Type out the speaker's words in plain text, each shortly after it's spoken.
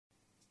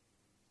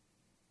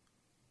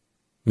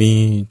มี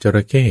จร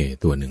ะเข้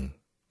ตัวหนึ่ง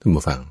ท่าน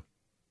ผู้ฟัง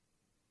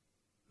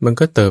มัน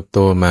ก็เติบโต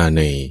มาใ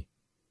น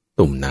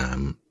ตุ่มน้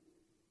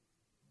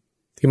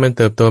ำที่มันเ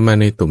ติบโตมา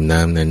ในตุ่มน้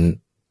ำนั้น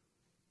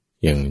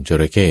อย่างจ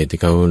ระเข้ที่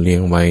เขาเลี้ย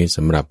งไว้ส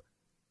ำหรับ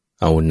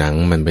เอาหนัง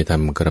มันไปท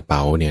ำกระเป๋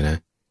าเนี่ยนะ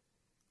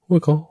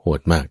เขาโหด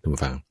มากท่าน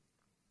ผู้ฟัง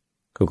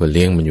เขาก็เ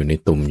ลี้ยงมันอยู่ใน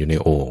ตุ่มอยู่ใน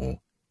โอ่ง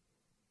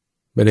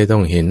ไม่ได้ต้อ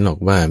งเห็นหรอก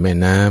ว่าแม่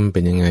น้ำเป็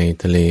นยังไง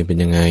ทะเลเป็น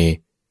ยังไง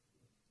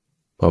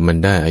พอมัน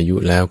ได้อายุ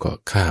แล้วก็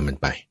ฆ่ามัน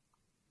ไป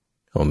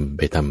เอามันไ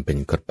ปทำเป็น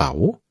กระเป๋า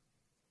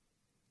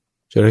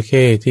จระเ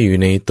ข้ที่อยู่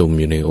ในตุ่ม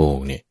อยู่ในโอ่ง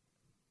เนี่ย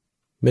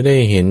ไม่ได้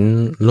เห็น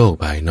โลก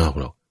ภายนอก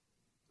หรอก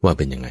ว่าเ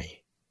ป็นยังไง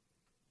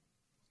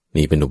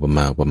นี่เป็นอุปม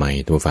าอุปไมย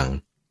ตัวฟัง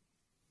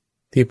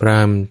ที่พรา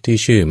หมณ์ที่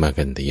ชื่อมา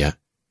กันติยะ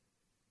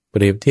เป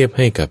รียบเทียบใ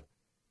ห้กับ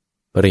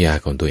ภรรยา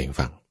ของตัวเอง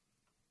ฟัง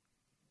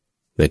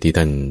และที่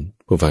ท่าน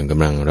ผู้ฟังก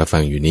ำลังรับฟั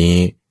งอยู่นี้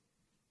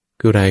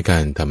คือรายกา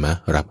รธรรม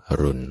รับอ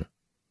รุณ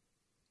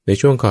ใน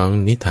ช่วงของ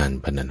นิทาน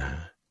พรรณนา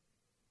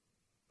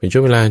เป็นช่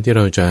วงเวลาที่เ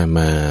ราจะม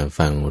า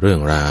ฟังเรื่อ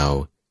งราว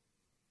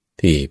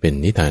ที่เป็น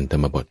นิทานธร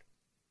รมบท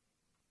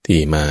ที่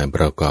มาป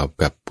ระกอบ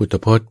กับพุทธ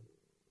พจน์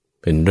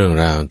เป็นเรื่อง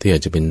ราวที่อา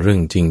จจะเป็นเรื่อ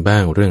งจริงบ้า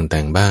งเรื่องแ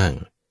ต่งบ้าง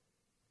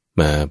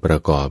มาประ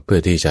กอบเพื่อ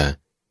ที่จะ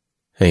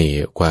ให้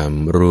ความ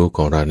รู้ข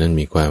องเรานั้น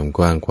มีความก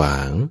ว้างขวา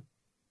ง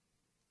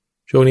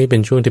ช่วงนี้เป็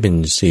นช่วงที่เป็น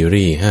ซี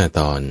รีส์5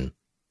ตอน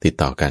ติด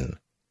ต่อกัน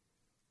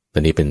ตอ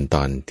นนี้เป็นต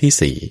อน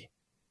ที่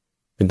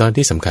4เป็นตอน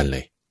ที่สำคัญเล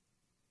ย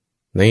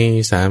ใน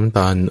3ต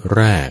อนแ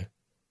รก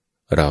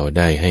เราไ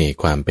ด้ให้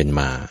ความเป็น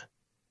มา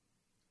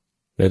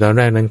ในตอนแ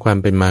รกนั้นความ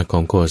เป็นมาขอ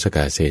งโกสก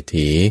เศรษ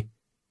ฐี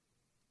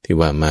ที่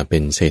ว่ามาเป็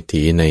นเศรษ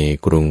ฐีใน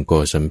กรุงโก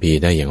สัมพี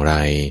ได้อย่างไร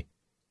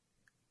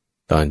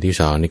ตอนที่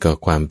2นี่ก็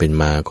ความเป็น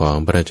มาของ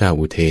พระเจ้า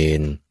อุเท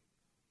น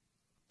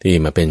ที่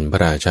มาเป็นพร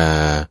ะราชา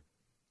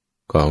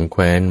ของแค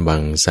ว้นวั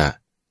งสะ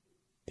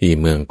ที่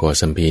เมืองโก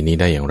สัมพีนี้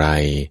ได้อย่างไร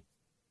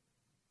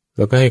แ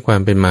ล้วก็ให้ควา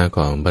มเป็นมาข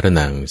องพระ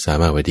นางสา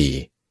มาวดี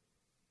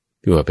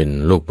ที่ว่าเป็น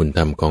ลูกบุญธ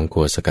รรมของโก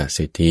สกเศ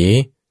รษฐี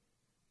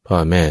พ่อ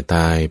แม่ต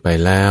ายไป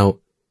แล้ว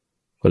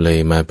ก็เลย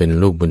มาเป็น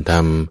ลูกบุญธร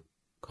รม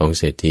ของ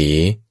เศรษฐี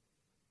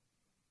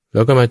แ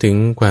ล้วก็มาถึง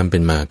ความเป็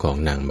นมาของ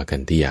นางมาคั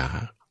นธยา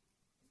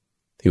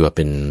ที่ว่าเ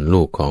ป็น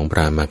ลูกของพร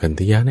ะมาคัน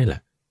ธยานี่แหล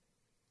ะ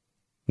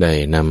ได้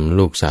นำ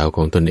ลูกสาวข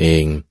องตนเอ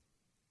ง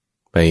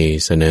ไป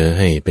เสนอใ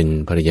ห้เป็น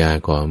ภรรยา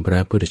ของพระ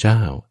พุทธเจ้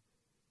า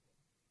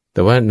แ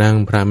ต่ว่านาง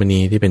พรามณี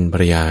ที่เป็นภร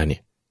รยาเนี่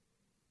ย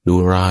ดู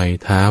รอย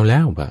เท้าแล้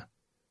วปะ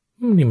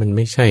นี่มันไ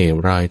ม่ใช่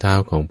รอยเท้า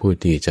ของผู้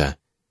ที่จะ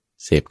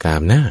เสพกา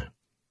มนะ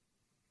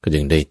ก็จึ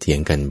งได้เถียง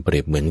กันเปรี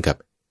ยบเหมือนกับ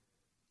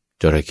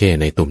จระเข้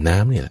ในตุ่มน้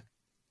ำนี่แหละ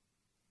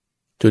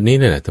จุดนี้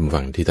นี่แหละทำ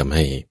ฝังที่ทำใ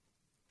ห้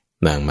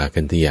นางมา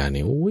คันธยาเ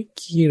นี่ย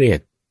ขี้เกีย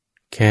จ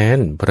แค้น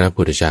พระ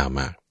พุทธเจ้า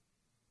มาก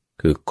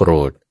คือโกร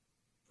ธ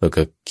แล้ว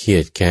ก็เครีย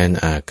ดแค้น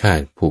อาฆา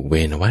ตผูกเว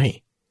รเอาไว้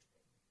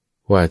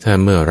ว่าถ้า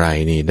เมื่อไร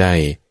นี่ได้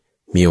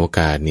มีโอก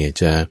าสเนี่ย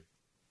จะ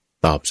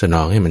ตอบสน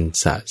องให้มัน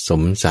สะส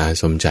ม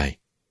สมใจ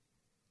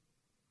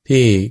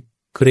ที่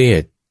เครีย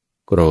ด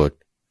โกรธ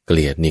เก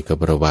ลียดนี่ก็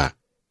เพราะว่า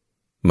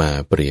มา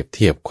เปรียบเ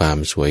ทียบความ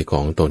สวยขอ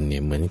งตนเนี่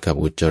ยเหมือนกับ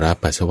อุจจาระ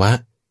ปัสสาวะ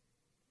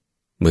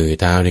มือ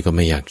เท้านี่ก็ไ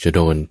ม่อยากจะโ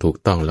ดนถูก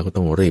ต้องแล้วก็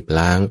ต้องรีบ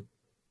ล้าง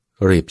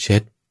รีบเช็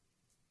ด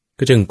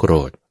ก็จึงโกร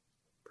ธ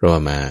เพราะว่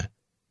ามา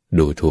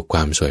ดูถูกคว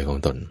ามสวยของ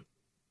ตน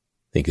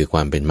นี่คือคว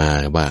ามเป็นมา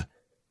ว่า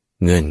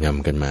เงื่อนง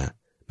ำกันมา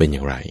เป็นอย่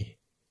างไร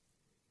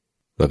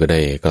เราก็ไ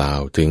ด้กล่าว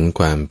ถึง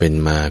ความเป็น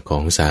มาขอ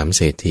ง3เ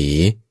ศรษฐี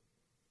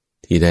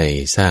ที่ได้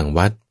สร้าง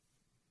วัด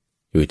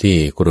อยู่ที่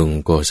กรุง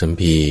โกสัม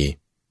พี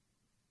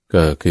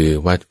ก็คือ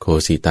วัดโค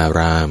สิตาร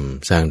าม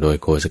สร้างโดย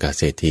โคสก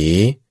เศรษฐี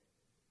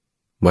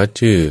วัด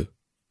ชื่อ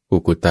กุ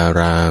กุตา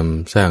ราม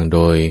สร้างโด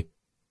ย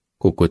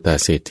กุกุต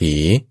เศรษฐี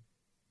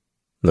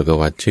แล้วก็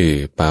วัดชื่อ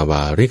ปาว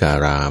าริกา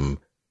ราม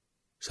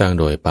สร้าง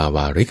โดยปาว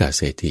าริกาเ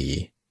ศรษฐี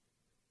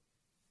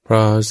พอ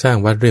สร้าง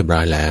วัดเรียบร้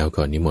อยแล้ว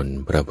ก็นิมนต์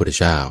พระพุทธ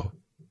เจ้า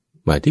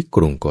มาที่ก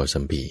รุงโกสั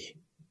มพี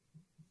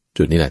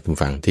จุดนี้แหละทุก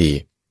ฝั่งที่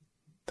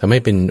ทำให้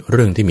เป็นเ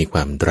รื่องที่มีคว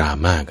ามดรา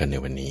ม่ากันใน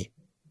วันนี้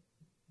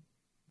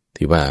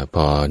ที่ว่าพ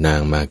อนาง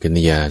มาคันธ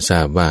ยาทรา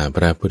บว่าพ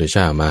ระพุทธเ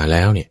จ้ามาแ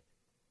ล้วเนี่ย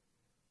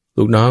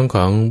ลูกน้องข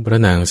องพระ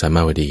นางสาม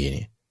าวดีเ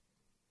นี่ย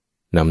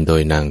นำโด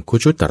ยนางคุ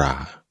ชุตรา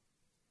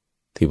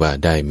ที่ว่า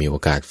ได้มีโอ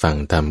กาสฟัง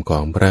ธรรมขอ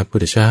งพระพุท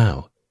ธเจ้า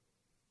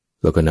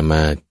แล้วก็นำม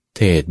าเ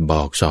ทศบ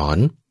อกสอน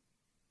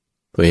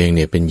ตัวเองเ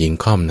นี่ยเป็นหญิง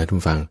ค่อมนะทุ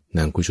กฟังน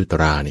างคุชุต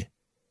ราเนี่ย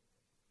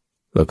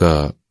แล้วก็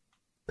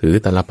ถือ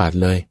ตลปัด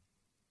เลย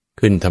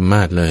ขึ้นธรรม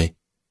าสเลย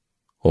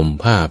ห่ม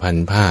ผ้าพัน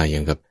ผ้าอย่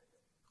างกับ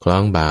คล้อ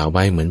งบ่าไ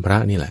ว้เหมือนพระ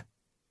นี่แหละ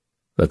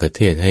แล้วก็เ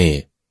ทศให้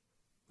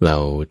เรา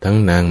ทั้ง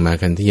นางมา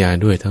คันธยา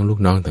ด้วยทั้งลูก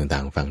น้องต่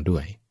างๆฟังด้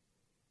วย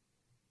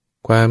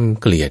ความ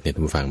เกลียดเนี่ยท่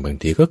านผู้ฟังบาง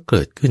ทีก็เ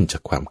กิดขึ้นจา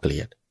กความเกลี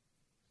ยด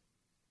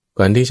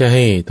ก่อนที่จะใ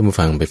ห้ท่านผู้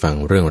ฟังไปฟัง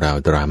เรื่องราว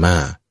ดราม่า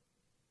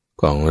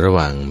ของระห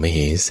ว่างมเห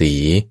สี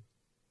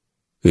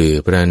คือ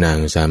พระนาง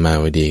สามา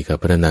วดีกับ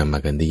พระนางมา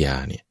คันธยา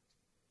เนี่ย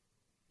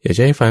อยากจ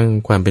ะให้ฟัง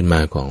ความเป็นม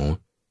าของ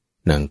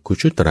นางกุ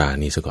ชุตรา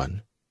นี้ซะก่อน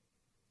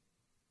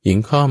หญิง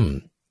ค่อม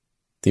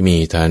ที่มี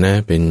ฐานะ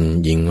เป็น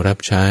หญิงรับ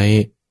ใช้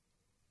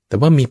แต่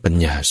ว่ามีปัญ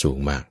ญาสูง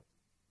มาก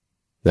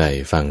ได้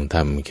ฟังธร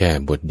รมแค่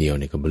บทเดียวเ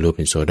นี่ยก็บรรลุเ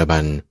ป็นโสดาบั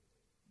น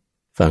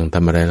ฟังธร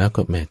รมอะไรแล้ว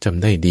ก็แม้จ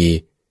ำได้ดี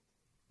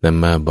น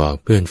ำมาบอก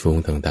เพื่อนฝูง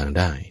ต่างๆไ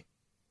ด้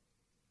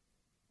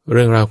เ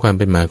รื่องราวความเ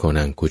ป็นมาของ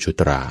นางกุชุ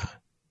ตรา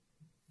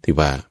ที่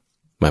ว่า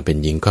มาเป็น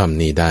หญิงค่อม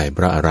นี้ได้เพ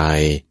ราะอะไร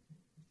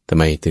ทำ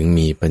ไมถึง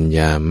มีปัญญ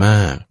าม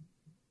าก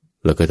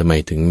แล้วก็ทำไม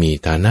ถึงมี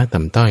ฐานะ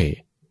ต่ำต้อย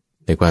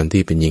ในความ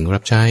ที่เป็นหญิงรั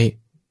บใช้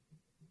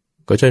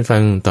ก็จนฟั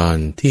งตอน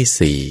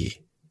ที่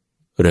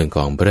4เรื่องข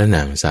องพระน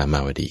างสามา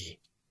วดี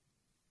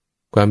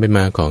ความเป็นม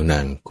าของนา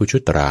งกุชุ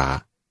ตรา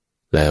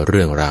และเ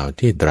รื่องราว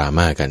ที่ดรา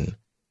ม่ากัน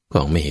ข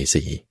องมเห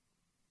สี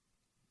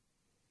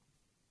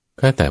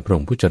ข้าแต่พระอ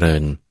งค์ผู้เจริ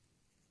ญ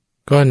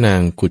ก็นา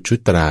งกุชุ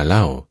ตราเ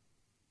ล่า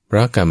เพร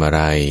าะกรรมอะไ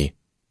ร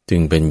จึ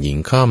งเป็นหญิง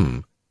ค่อม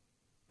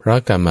เพราะ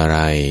กรรมอะไร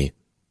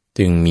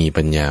จึงมี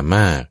ปัญญาม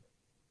าก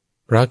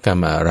เพราะกรรม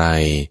อะไร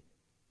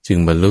จึง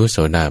บรรลุโส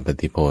ดาปัต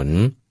ติผล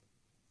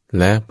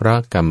และเพราะ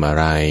กรรมอะ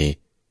ไร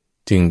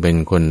จึงเป็น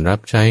คนรั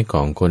บใช้ข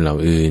องคนเหล่า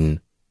อื่น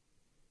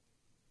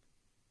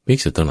ภิก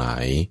ษุทั้งหลา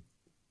ย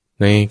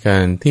ในกา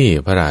รที่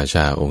พระราช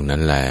าองค์นั้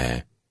นแล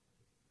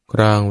ค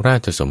รองรา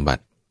ชสมบั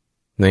ติ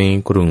ใน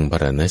กรุงพา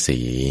ราณสี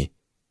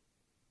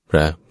พร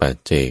ะปัจ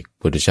เจก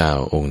พุทธเจ้า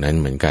องค์นั้น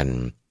เหมือนกัน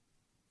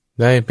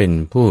ได้เป็น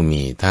ผู้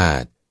มีธา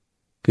ตุ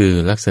คือ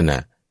ลักษณะ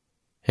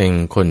แห่ง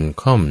คน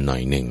ค่อมหน่อ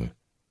ยหนึ่ง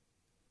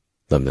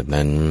ลำดับ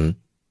นั้น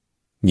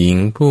หญิง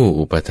ผู้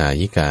อุปถา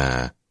ยิกา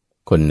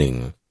คนหนึ่ง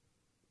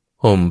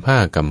ห่มผ้า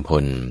กำพ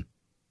ล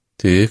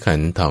ถือขัน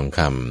ทองค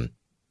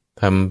ำ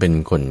ทำเป็น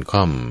คน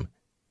ค่อม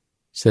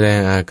แสดง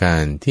อากา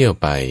รเที่ยว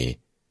ไป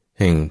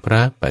แห่งพร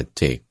ะปัจ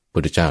เจกพุ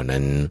ทธเจ้า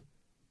นั้น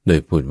โดย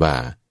พูดว่า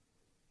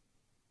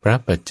พระ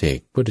ปัจเจก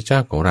พุทธเจ้า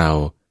ของเรา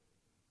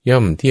ย่อ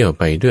มเที่ยว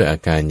ไปด้วยอา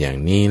การอย่าง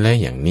นี้และ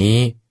อย่างนี้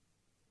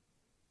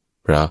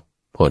เพราะ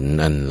ผล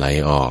อันไหล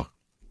ออก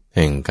แ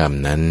ห่งกรรม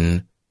นั้น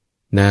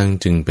นาง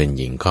จึงเป็น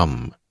หญิงค่อม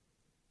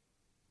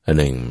อัน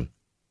หนึ่ง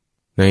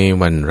ใน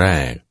วันแร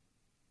ก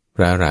พ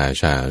ระรา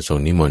ชาทรง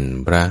นิมนต์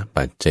พระ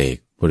ปัจเจก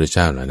พุทธเ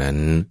จ้าเหล่านั้น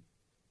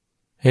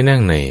ให้นั่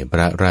งในพ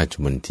ระราช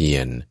มณฑีย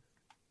น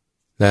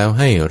แล้วใ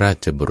ห้รา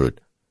ชบุรุษ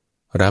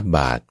รับบ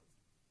าตร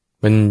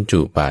บรรจุ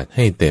บาตรใ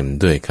ห้เต็ม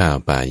ด้วยข้าว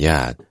ปาย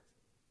าต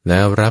แล้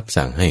วรับ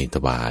สั่งให้ถ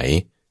วาย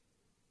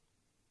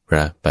พร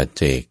ะปัจ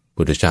เจก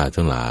พุทธเจ้า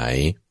ทั้งหลาย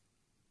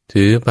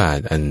ถือบาต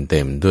รอันเ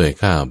ต็มด้วย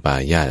ข้าวปา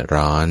ยาต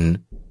ร้อน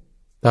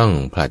ต้อง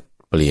ผลัด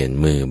เปลี่ยน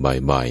มือ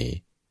บ่อย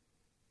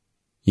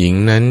ๆหญิง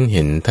นั้นเ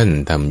ห็นท่าน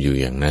ทำอยู่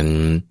อย่างนั้น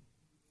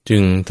จึ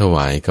งถว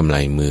ายกำไล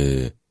มือ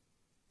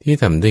ที่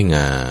ทำด้วยง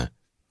า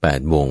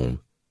8 วง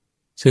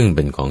ซึ่งเ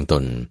ป็นของต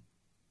น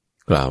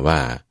กล่าวว่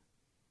า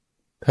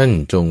ท่าน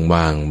จงว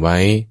างไว้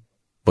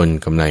บน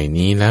กำไล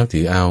นี้แล้วถื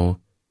อเอา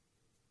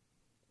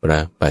พระ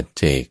ปัจ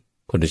เจก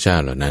พุทธเจ้า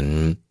เหล่านั้น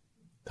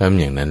ทำ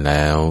อย่างนั้นแ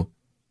ล้ว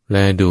แล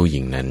ดูห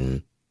ญิงนั้น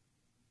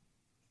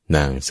น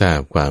างทราบ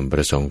ความปร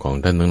ะสงค์ของ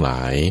ท่านทั้งหล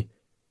าย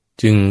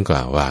จึงก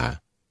ล่าวว่า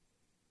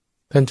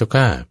ท่านเจ้า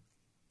ข้า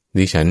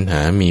ดิฉันห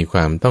ามีคว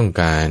ามต้อง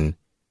การ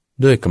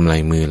ด้วยกำไล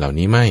มือเหล่า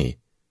นี้ไม่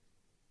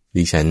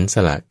ดิฉันส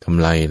ละกำ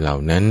ไลเหล่า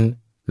นั้น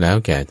แล้ว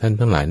แก่ท่าน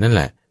ทั้งหลายนั่นแ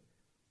หละ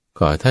ข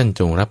อท่าน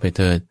จงรับไปเ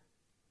ถิด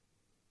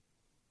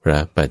พระ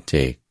ปัจเจ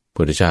ก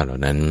พุทธเจ้าเหล่า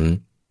นั้น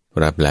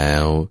รับแล้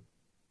ว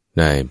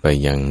ได้ไป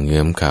ยังเ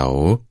งื้อมเขา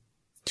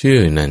ชื่อ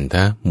นันท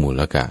มู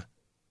ลกะ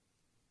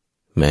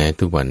แม้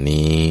ทุกวัน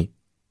นี้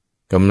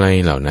กำไล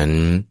เหล่านั้น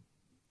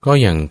ก็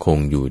ยังคง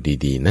อยู่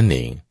ดีๆนั่นเอ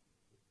ง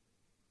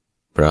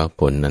เพราะ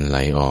ผลนั้นไหล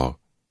ออก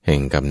แห่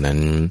งกรรมนั้น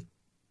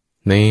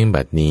ใน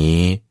บัดนี้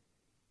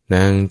น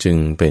างจึง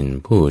เป็น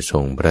ผู้ทร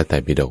งพระไตร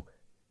ปิฎก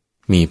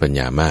มีปัญญ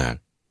ามาก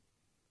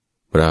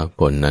เพราะผ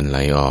ลนั้นไหล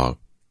ออก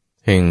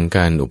แห่งก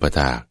ารอุปถ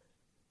าก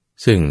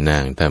ซึ่งนา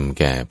งทำ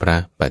แก่พระ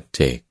ปัจเจ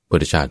กพุท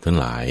ธเจ้าทั้ง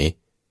หลาย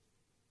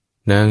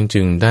นาง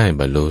จึงได้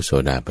บรรลุโส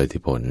ดาปัตติ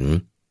ผล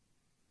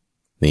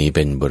นี้เ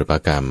ป็นบุรพ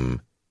กรรม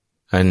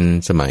อัน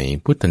สมัย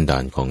พุทธันด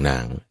รของนา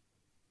ง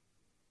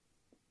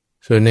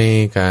ส่วนใน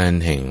การ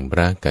แห่งพ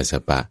ระกัสส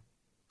ปะ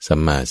สัม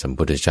มาสัม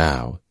พุทธเจ้า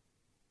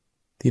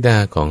ธิดา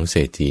ของเศ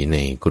รษฐีใน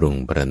กรุง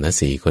พาราณ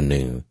สีคนห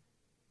นึ่ง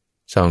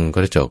ส่องก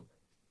ระจก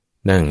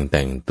นั่งแ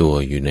ต่งตัว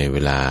อยู่ในเว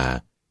ลา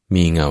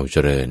มีเงาเจ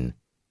ริญ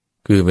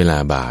คือเวลา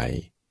บ่าย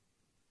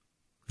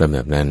ลำ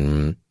ดับนั้น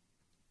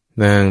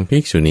นางภิ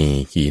กษุณี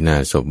ขีณา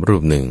สพรู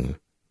ปหนึ่ง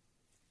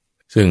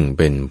ซึ่งเ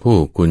ป็นผู้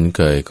คุ้นเ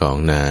คยของ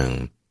นาง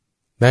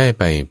ได้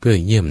ไปเพื่อ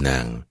เยี่ยมนา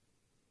ง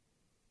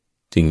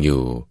จึงอ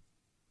ยู่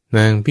น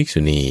างภิกษุ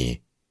ณี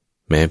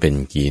แม้เป็น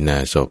ขีณา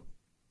สพ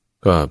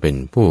ก็เป็น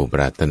ผู้ป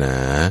รารถนา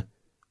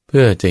เ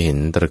พื่อจะเห็น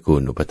ตระกู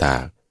ลอุปถา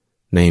ก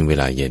ในเว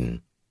ลาเย็น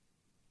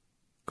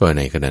ก็ใ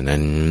นขณะ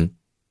นั้น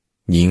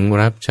หญิง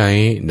รับใช้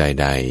ใ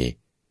ด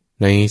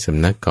ๆในส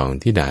ำนักของ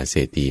ธิดาเศร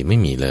ษฐีไม่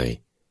มีเลย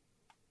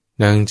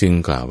นางจึง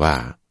กล่าวว่า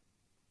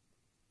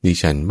ดิ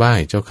ฉันไหว้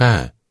เจ้าข้า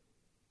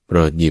โปร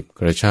ดหยิบก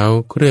ระเช้า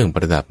เครื่องป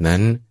ระดับนั้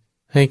น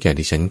ให้แก่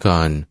ดิฉันก่อ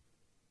น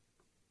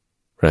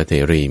พระเถ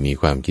รีมี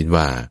ความคิด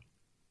ว่า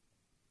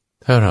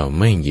ถ้าเรา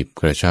ไม่หยิบ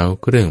กระเช้า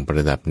เครื่องปร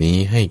ะดับนี้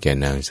ให้แก่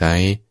นางไซ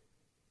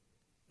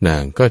นา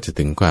งก็จะ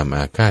ถึงความอ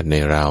าฆาตใน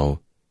เรา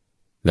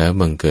แล้ว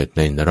บังเกิดใ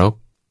นนรก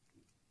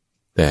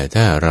แต่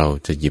ถ้าเรา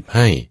จะหยิบใ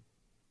ห้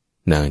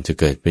นางจะ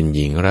เกิดเป็นห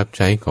ญิงรับใ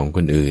ช้ของค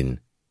นอื่น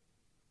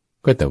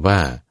ก็แต่ว่า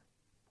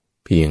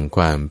เพียงค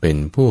วามเป็น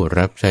ผู้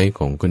รับใช้ข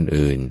องคน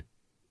อื่น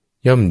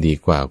ย่อมดี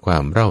กว่าควา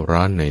มเร่า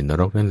ร้อนในน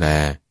รกนั่นแล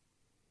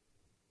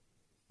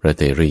พระเ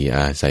ทรีอ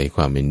าศัยค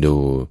วามเอ็นดู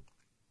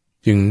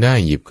จึงได้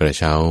หยิบกระ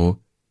เช้า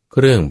เค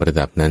รื่องประ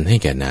ดับนั้นให้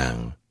แก่นาง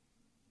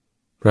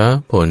เพราะ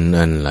ผล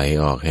อันไหล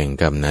ออกแห่ง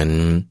กรรมนั้น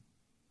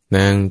น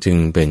างจึง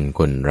เป็นค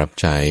นรับ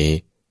ใช้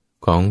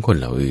ของคน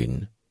เหล่าอื่น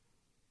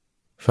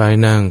ฝ่าย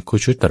นางคุ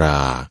ชุตรา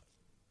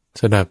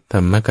สดับธร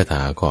รมกถ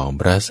าของ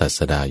พระศาส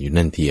ดาอยู่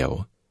นั่นเทียว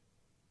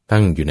ตั้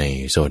งอยู่ใน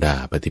โสดา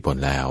ปัตติผล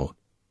แล้ว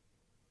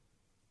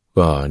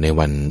ก็ใน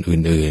วัน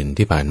อื่นๆ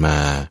ที่ผ่านมา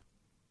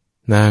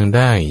นางไ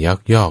ด้ยัก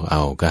ยอกเอ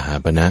ากหา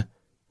ปณะ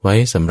ไว้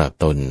สำหรับ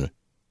ตน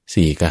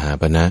4 กหา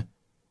ปณะ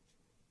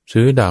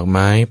ซื้อดอกไ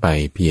ม้ไป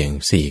เพียง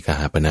4 ก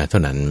หาปณะเท่า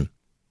นั้น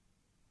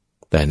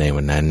แต่ใน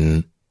วันนั้น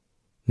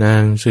นา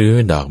งซื้อ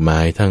ดอกไม้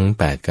ทั้ง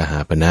8 กหา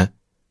ปณะ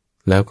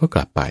แล้วก็ก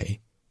ลับไป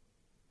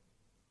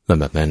ล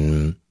ำดับนั้น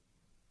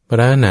พ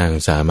ระนาง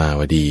สามา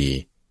วดี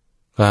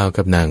กล่าว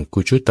กับนาง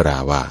กุชุตรา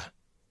ว่า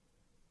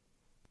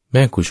แ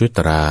ม่กุชุต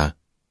รา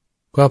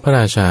ก็พระร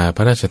าชาพ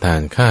ระราชทา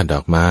นค่าดอ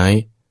กไม้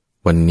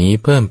วันนี้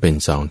เพิ่มเป็น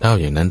2 เท่า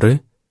อย่างนั้นหรือ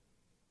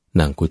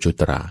นางกุชุ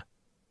ตรา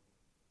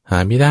หา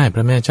ไม่ได้พ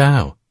ระแม่เจ้า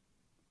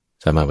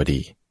สามาว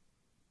ดี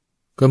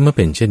ก็เมื่อเ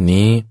ป็นเช่น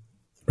นี้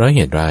เพราะเห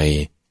ตุไร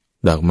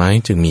ดอกไม้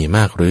จึงมีม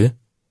ากหรือ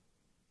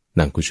น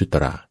างกุชุต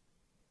รา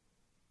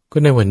ก็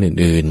ในวัน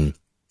อื่น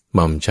ๆห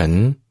ม่อมฉัน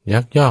ยั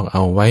กยอกเอ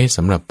าไว้ส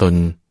ำหรับตน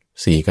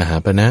4 กหา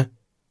ปณะ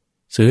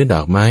ซื้อด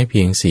อกไม้เพี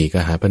ยง4 ก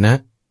หาปณะ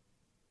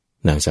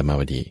นางสามา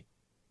วดี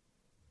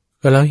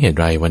ก็แล้วเหตุ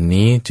ไรวัน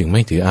นี้จึงไ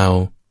ม่ถือเอา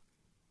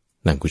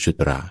นางกุชุ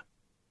ตรา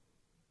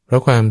เพรา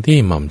ะความที่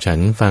หม่อมฉัน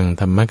ฟัง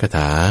ธรรมกถ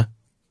า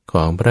ข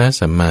องพระ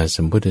สัมมา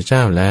สัมพุทธเจ้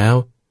าแล้ว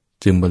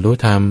จึงบรรลุ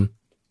ธรรม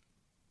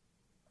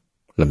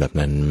ลำดับ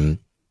นั้น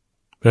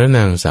พระน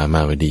างสาม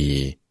าวดี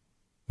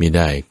มิไ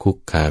ด้คุก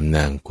คามน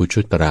างกุชุ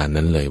ตรา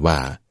นั้นเลยว่า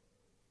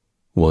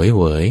เห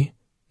วย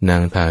นา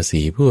งทา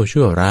สีผู้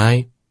ชั่วร้าย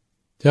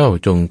เจ้า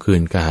จงคื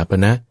นกหาป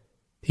ณะ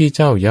ที่เ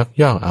จ้ายัก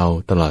ยอกเอา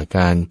ตลอดก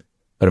าร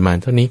ประมาณ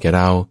เท่านี้แก่เ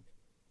รา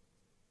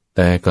แ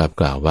ต่กลับ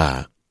กล่าวว่า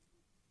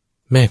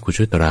แม่กุ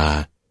ชุตรา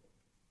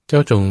เจ้า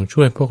จง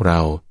ช่วยพวกเร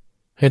า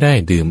ให้ได้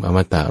ดื่มอม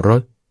ตะร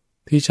ส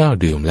ที่เจ้า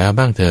ดื่มแล้ว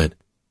บ้างเถิด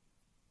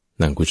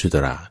นางกุชุต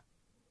รา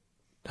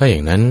ถ้าอย่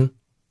างนั้น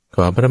ข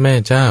อพระแม่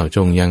เจ้าจ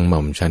งยังหม่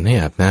อมฉันให้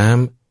อาบน้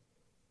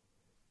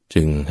ำ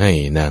จึงให้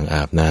นางอ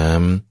าบน้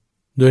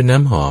ำด้วยน้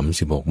ำหอม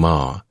16 หม้อ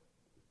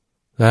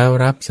แล้ว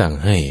รับสั่ง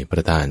ให้ปร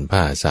ะทานผ้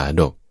าสา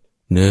ดก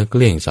เนื้อเก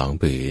ลี้ยง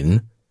2 ผืน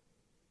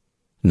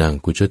นาง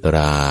กุชุตร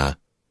า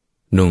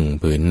นุ่ง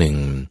ผืน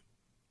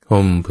 1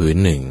ห่มผืน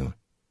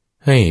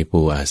 1ให้ปู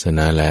อาสน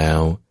ะแล้ว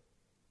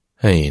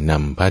ให้น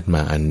ำพัดม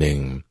าอัน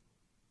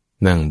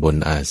 1นั่งบน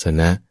อาส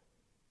นะ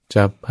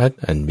จับพัด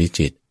อันวิ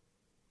จิตร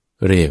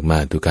เรียกมา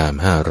ตุคาม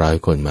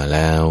500 คนมาแ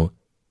ล้ว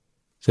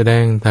แสด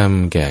งธรรม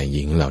แก่ห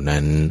ญิงเหล่า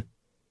นั้น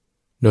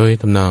โดย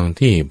ทำนอง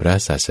ที่พระ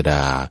ศาสด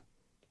า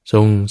ท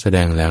รงแสด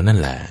งแล้วนั่น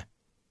แหละ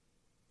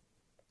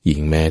หญิ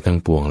งแม้ทั้ง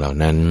ปวงเหล่า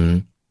นั้น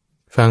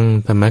ฟัง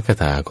ธรรมก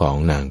ถาของ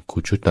นางกุ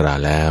ชุตรา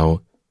แล้ว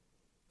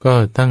ก็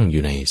ตั้งอ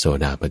ยู่ในโส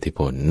ดาปัตติผ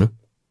ล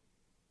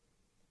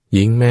ห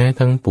ญิงแม้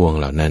ทั้งปวง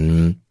เหล่านั้น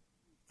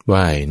ไห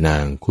ว้นา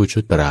งกุชุ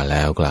ตราแ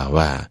ล้วกล่าว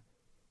ว่า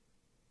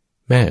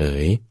แม่เอ๋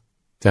ย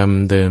จ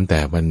ำเดิมแต่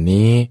วัน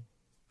นี้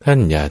ท่าน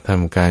อย่าท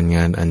ำการง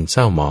านอันเศ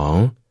ร้าหมอง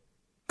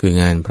คือ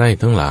งานไพร่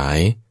ทั้งหลาย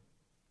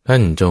ท่า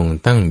นจง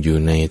ตั้งอยู่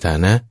ในฐา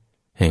นะ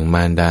แห่งม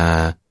ารดา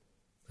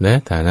และ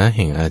ฐานะแ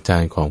ห่งอาจา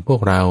รย์ของพว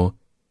กเรา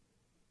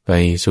ไป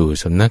สู่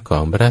สำนักขอ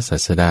งพระศา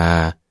สดา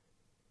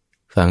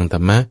ฟังธร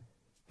รมะ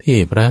ที่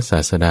พระศา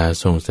สดา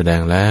ทรงแสด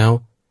งแล้ว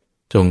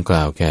จงก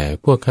ล่าวแก่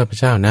พวกข้าพ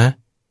เจ้านะ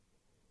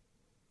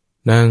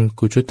นาง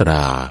กุชุตร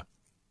า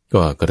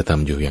ก็กระท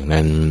ำอยู่อย่าง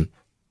นั้น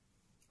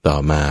ต่อ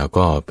มา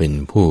ก็เป็น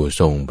ผู้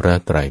ทรงพระ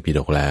ไตรปิฎ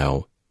กแล้ว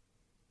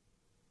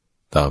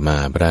ต่อมา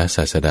พระศ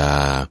าสดา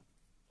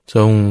ท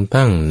รง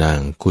ตั้งนาง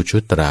กุชุ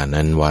ตรา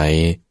นั้นไว้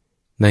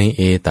ในเ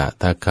อต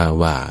ทัคคะ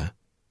ว่า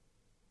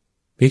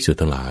ภิกษุ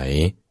ทั้งหลาย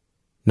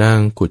นาง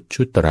กุ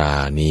ชุตรา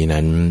นี้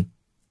นั้น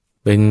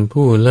เป็น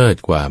ผู้เลิศ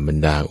กว่าบรร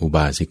ดาอุบ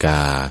าสิก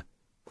า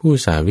ผู้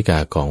สาวิกา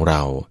ของเร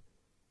า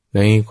ใน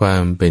ควา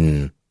มเป็น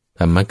ธ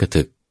รรมก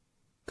ถึก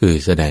คือ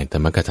แสดงธร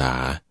รมกถา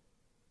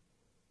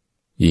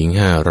หญิง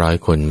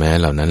500 คนแม้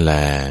เหล่านั้นแล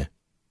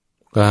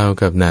กล่าว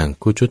กับนาง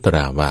กุชุตร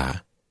าว่า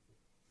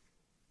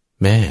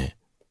แม่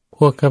พ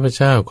วกข้าพเ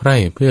จ้าใคร่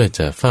เพื่อจ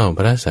ะเฝ้าพ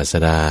ระศาส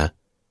ดา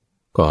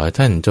ขอ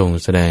ท่านจง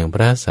แสดงพ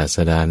ระศาส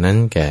ดานั้น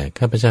แก่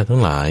ข้าพเจ้าทั้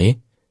งหลาย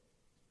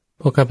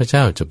พวกข้าพเจ้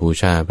าจะบู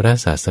ชาพระ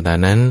ศาสดา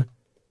นั้น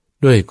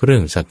ด้วยเครื่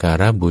องสักกา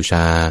ระบูช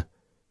า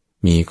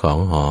มีของ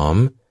หอม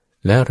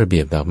และระเบี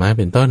ยบดอกไม้เ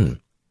ป็นต้น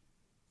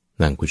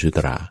นางกุชุต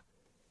รา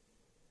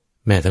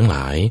แม่ทั้งหล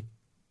าย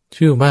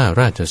ชื่อว่า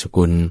ราชส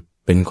กุล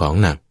เป็นของ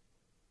หนัก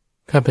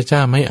ข้าพเจ้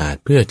าไม่อาจ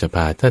เพื่อจะพ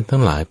าท่านทั้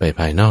งหลายไป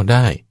ภายนอกไ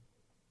ด้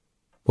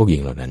พวกหญิ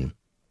งเหล่านั้น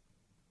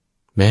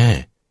แม่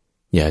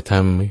อย่าท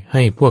ำใ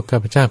ห้พวกข้า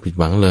พเจ้าผิด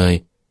หวังเลย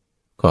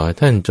ขอ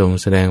ท่านจง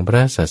แสดงพร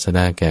ะศาสด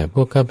าแก่พ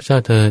วกข้าพเจ้า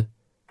เถิด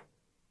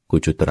กุ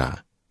จุตรา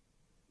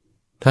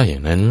ถ้าอย่า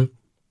งนั้น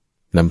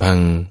ลำพัง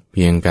เ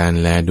พียงการ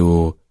แลดู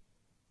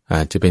อ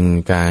าจจะเป็น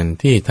การ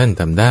ที่ท่าน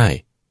ทำได้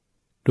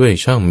ด้วย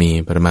ช่องมี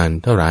ประมาณ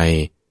เท่าไร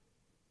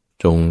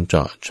จงเจ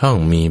าะช่อง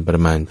มีปร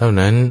ะมาณเท่า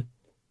นั้น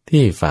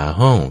ที่ฝา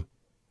ห้อง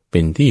เป็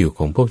นที่อยู่ข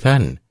องพวกท่า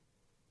น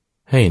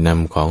ให้น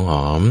ำของห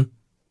อม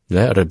แล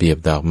ะระเบียบ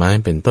ดอกไม้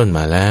เป็นต้นม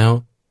าแล้ว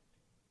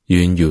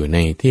ยืนอยู่ใน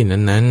ที่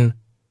นั้น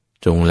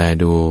ๆจงแล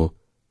ดู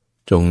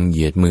จงเห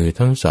ยียดมือ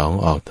ทั้งสอง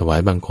ออกถวา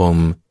ยบังคม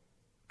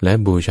และ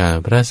บูชา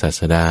พระศา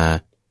สดา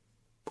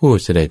ผู้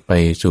เสด็จไป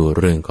สู่เ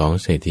รือนของ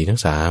เศรษฐีทั้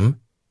งสาม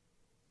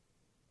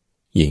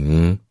หญิง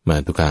มา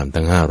ตุคาม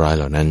ทั้ง500เ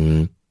หล่านั้น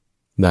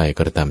ได้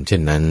กระทำเช่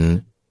นนั้น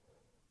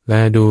และ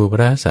ดูพ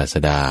ระศาส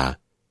ดา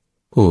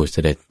ผู้เส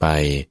ด็จไป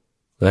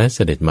และเส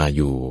ด็จมาอ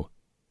ยู่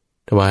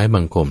ถวาย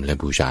บังคมและ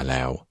บูชาแ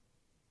ล้ว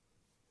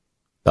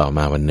ต่อม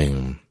าวันหนึ่ง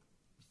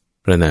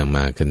พระนางม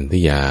าคันธ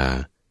ยา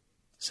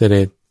เส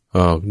ด็จอ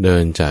อกเดิ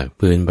นจาก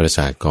พื้นปราส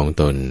าทของ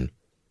ตน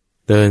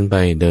เดินไป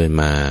เดิน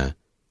มา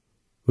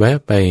แวะ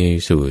ไป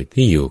สู่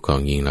ที่อยู่ของ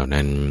หญิงเหล่า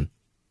นั้น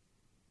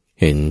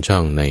เห็นช่อ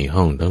งใน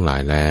ห้องทั้งหลา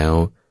ยแล้ว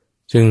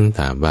จึงถ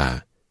ามว่า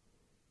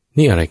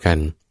นี่อะไรกัน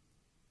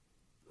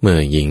เมื่อ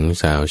หญิง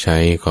สาวใช้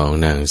ของ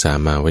นางสา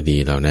มาวดี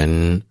เหล่านั้น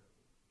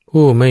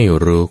ผู้ไม่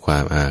รู้ควา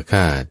มอาฆ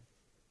าต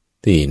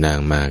ที่นาง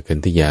มาคัน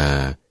ธยา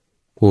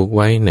ผูกไ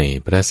ว้ใน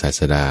พระศา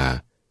สดา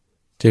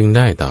จึงไ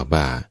ด้ตอบ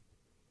ว่า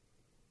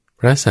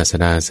พระศาส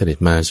ดาเสด็จ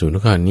มาสู่น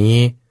ครนี้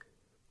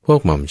พวก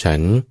หม่อมฉั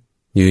น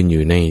ยืนอ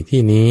ยู่ใน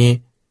ที่นี้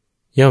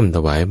ย่อมถ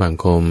วายบัง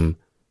คม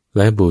แ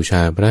ละบูช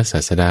าพระศา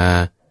สดา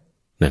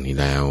ดังนี้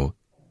แล้ว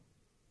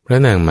พระ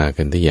นางมา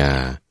คันธยา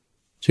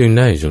จึงไ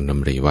ด้ทรงด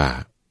ำริว่า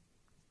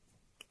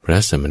พระ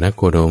สมณโ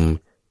คดม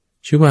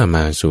ชื่อว่าม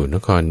าสู่น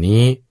คร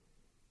นี้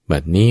บั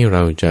ดนี้เร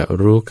าจะ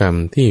รู้กรรม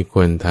ที่ค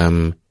วรท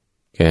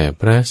ำแก่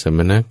พระสม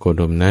ณโค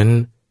ดมนั้น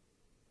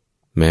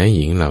แม้ห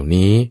ญิงเหล่า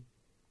นี้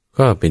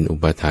ก็เป็นอุ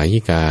ปถา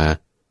ยิกา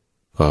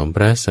ของพ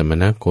ระสม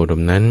ณโคด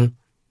มนั้น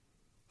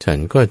ฉัน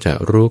ก็จะ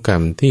รู้กรร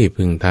มที่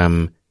พึงท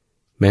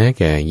ำแม้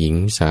แก่หญิง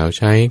สาวใ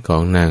ช้ขอ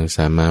งนางส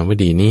ามาว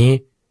ดีนี้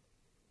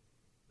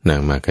นา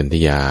งมาคันธ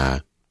ยา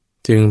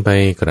จึงไป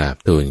กราบ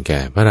ทูลแก่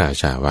พระรา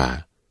ชาว่า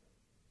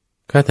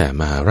ข้าแต่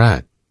มหารา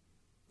ช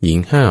หญิง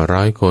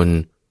500 คน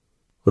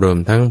รวม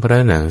ทั้งพระ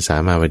นางสา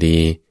มาวดี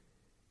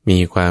มี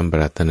ความป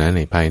รารถนาใน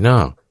ภายนอ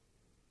ก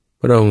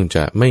พระองค์จ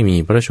ะไม่มี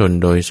พระชน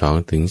โดย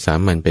2 ถึง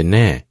 3 วันเป็นแ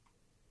น่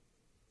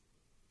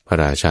พระ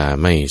ราชา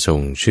ไม่ทรง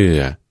เชื่อ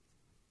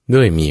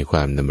ด้วยมีคว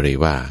ามดำริ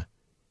ว่า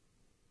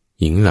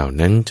หญิงเหล่า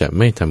นั้นจะไ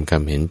ม่ทำกรร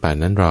มเห็นป่าน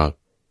นั้นหรอก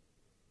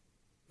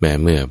แม้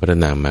เมื่อพระ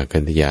นางมาคั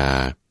นธยา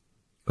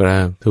กรา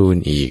บทูล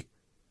อีก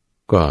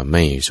ก็ไ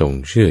ม่ทรง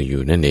เชื่ออ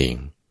ยู่นั่นเอง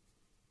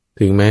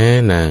ถึงแม้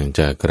นางจ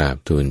ะกราบ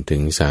ทูลถึ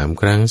ง3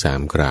 ครั้ง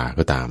 3 ครา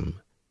ก็ตาม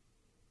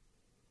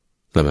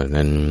ลำดับ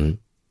นั้น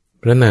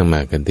พระนางม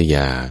าคันธย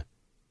า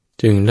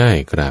จึงได้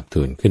กราบ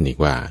ทูลขึ้นอีก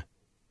ว่า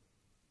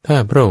ถ้า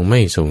พระองค์ไ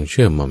ม่ทรงเ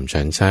ชื่อหม่อม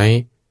ฉันไซร้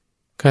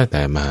ข้าแ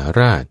ต่มหา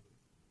ราช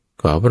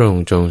ขอพระอง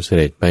ค์จงเส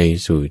ด็จไป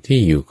สู่ที่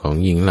อยู่ของ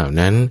หญิงเหล่า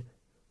นั้น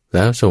แ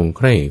ล้วทรงใ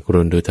คร่คร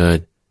วญดูเถิด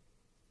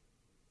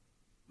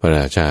พระร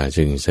าชา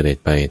จึงเสด็จ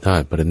ไปทอ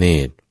ดพระเน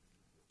ตร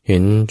เห็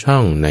นช่อ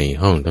งใน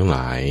ห้องทั้งหล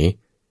าย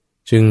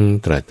จึง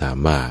ตรัสถาม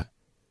ว่า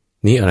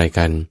นี้อะไร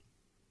กัน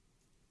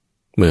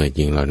เมื่อห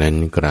ญิงเหล่านั้น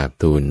กราบ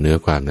ทูลเนื้อ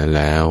ความนั้น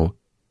แล้ว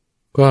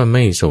ก็ไ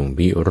ม่ส่ง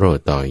วิโรธ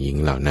ต่อหญิง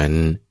เหล่านั้น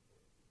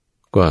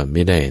ก็ไ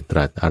ม่ได้ต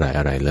รัสอะ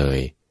ไรเลย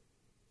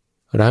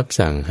รับ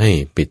สั่งให้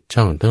ปิด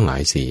ช่องทั้งหลา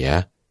ยเสีย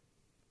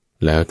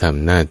แล้วท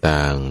ำหน้าต่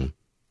าง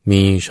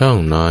มีช่อง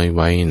น้อยไ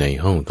ว้ใน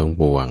ห้องทั้ง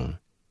ปวง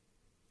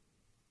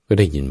ก็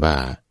ได้ยินว่า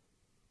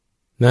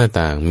หน้า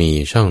ต่างมี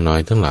ช่องน้อ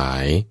ยทั้งหลา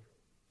ย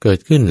เกิด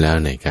ขึ้นแล้ว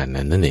ในการ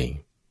นั้นนั่นเอง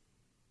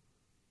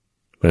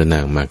พระนา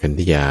งมาคัน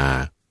ธยา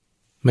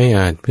ไม่อ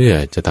าจเพื่อ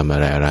จะทำอะ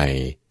ไร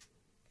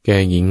แก่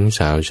หญิงส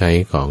าวใช้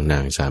ของนา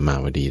งสามา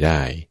วดีไ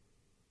ด้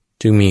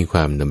จึงมีคว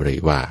ามดำริ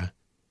ว่า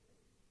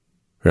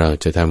เรา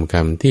จะทำกร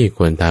รมที่ค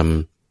วรท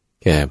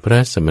ำแก่พระ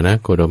สมณ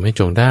โคดมให้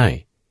จงได้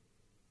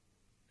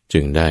จึ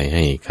งได้ใ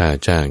ห้ค่า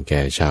จ้างแ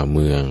ก่ชาวเ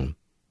มือง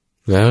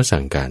แล้ว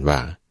สั่งการว่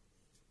า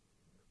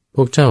พ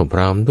วกเจ้าพ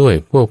ร้อมด้วย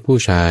พวกผู้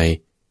ชาย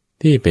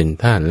ที่เป็น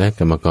ทาสและก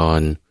รรมก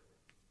ร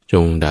จ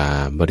งด่า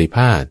บริพ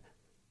าท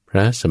พร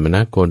ะสมณ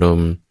โคด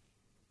ม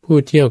ผู้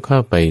เที่ยวเข้า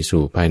ไป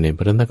สู่ภายในพ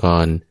ระนค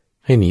ร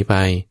ให้หนีไป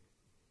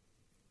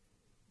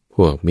พ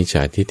วกมิจฉ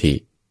าทิฐิ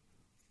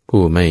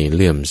ผู้ไม่เ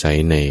ลื่อมใส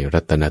ใน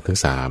รัตนทั้ง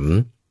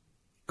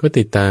3ก็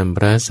ติดตามพ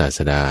ระศาส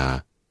ดา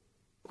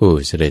ผู้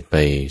เสด็จไป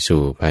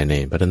สู่ภายใน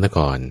พระนค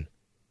ร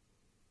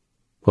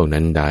พวก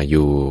นั้นด่าอ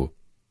ยู่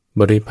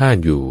บริพาท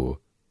อยู่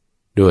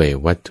ด้วย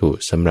วัตถุ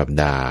สำหรับ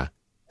ด่า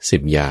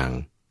10 อย่าง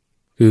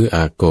คืออ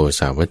าโก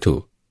สาวัตถุ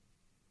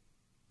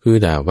คือ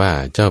ด่าว่า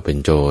เจ้าเป็น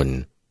โจร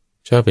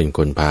เจ้าเป็นค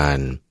นพาล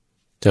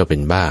เจ้าเป็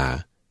นบ้า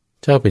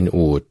เจ้าเป็น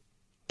อูฐ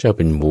เจ้าเ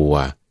ป็นวัว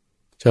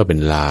เจ้าเป็น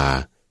ลา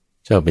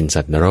เจ้าเป็น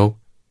สัตว์นรก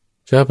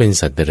เจ้าเป็น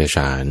สัตว์เดรัจฉ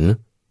าน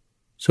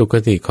สุค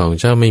ติของ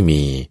เจ้าไม่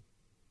มี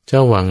เจ้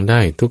าหวังได้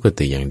ทุก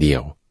ติอย่างเดีย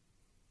ว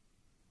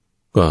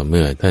ก็เ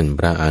มื่อท่านพ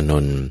ระอาน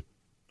นท์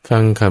ฟั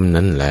งคำ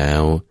นั้นแล้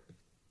ว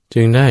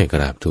จึงได้ก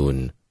ราบทูล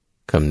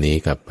คำนี้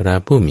กับพระ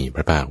ผู้มีพ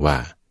ระภาคว่า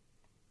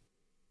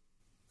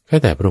ข้า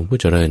แต่พระองค์ผู้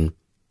เจริญ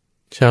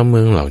ชาวเมื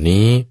องเหล่า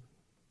นี้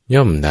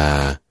ย่อมด่า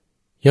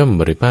ย่อม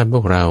บริพาทพ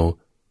วกเร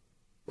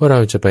า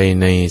จะไป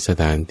ในส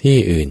ถานที่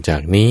อื่นจา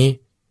กนี้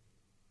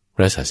พ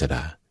ระศาสด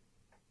า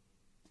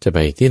จะไป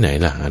ที่ไหน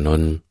ล่ะอาน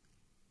นท์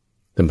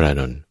ท่านพระอา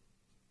นนท์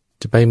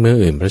จะไปเมือง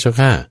อื่นพระเจ้า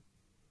ข้า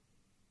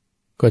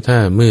ก็ถ้า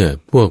เมื่อ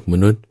พวกม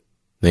นุษย์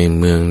ใน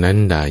เมืองนั้น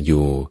ด่าอ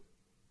ยู่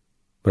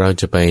เรา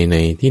จะไปใน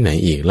ที่ไหน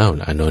อีกเล่า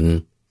ล่ะอานนท์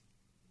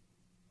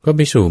ก็ไป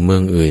สู่เมือ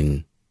งอื่น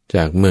จ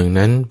ากเมือง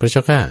นั้นพระเจ้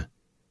าข้า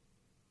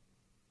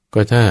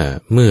ก็ถ้า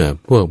เมื่อ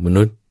พวกม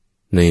นุษย์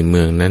ในเมื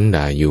องนั้น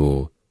ด่าอยู่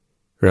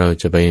เรา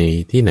จะไป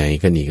ที่ไหน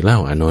กันอีกเล่า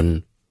อานนท์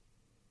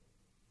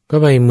ก็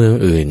ไปเมือง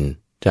อื่น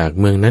จาก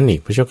เมืองนั้นอี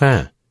กพระเจ้าข้า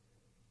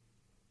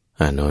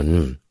อานน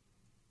ท์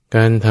ก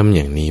ารทำอ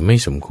ย่างนี้ไม่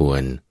สมคว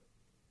ร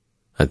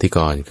อธิก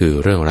รณ์คือ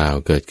เรื่องราว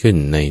เกิดขึ้น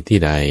ในที่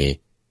ใด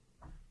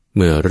เ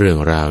มื่อเรื่อง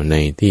ราวใน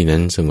ที่นั้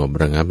นสงบ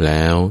ระงับแ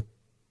ล้ว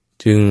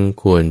จึง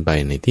ควรไป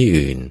ในที่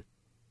อื่น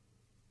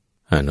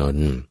อานน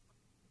ท์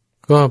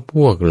ก็พ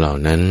วกเหล่า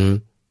นั้น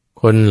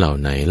คนเหล่า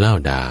ไหนเล่า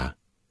ด่า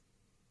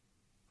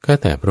ข้า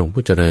แต่พระองค์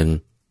ผู้เจริญ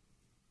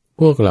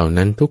พวกเหล่า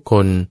นั้นทุกค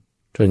น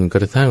จนก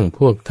ระทั่งพ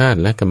วกทาส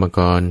และกรรมก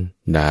ร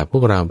ด่าพว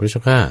กเราพระเจ้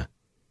าข้า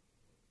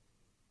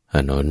อ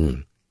านนท์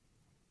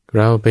เ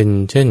ราเป็น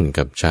เช่น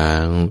กับช้า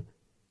ง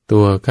ตั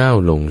วก้าว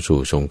ลงสู่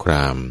สงคร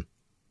าม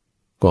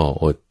ก็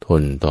อดท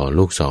นต่อ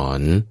ลูกศ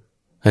ร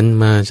อัน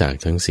มาจาก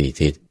ทั้งสี่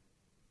ทิศ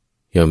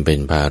ย่อมเป็น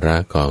ภาระ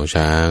ของ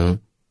ช้าง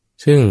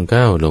ซึ่ง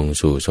ก้าวลง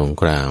สู่สง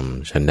คราม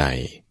ฉันใด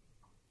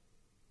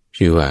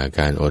ชื่อว่าก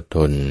ารอดท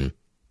น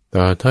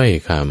ต่อถ้อย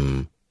ค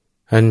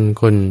ำอัน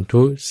คน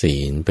ทุศี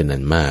ลเป็นอั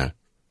นมาก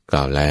ก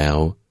ล่าวแล้ว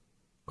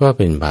ก็เ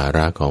ป็นภาร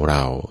ะของเร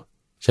า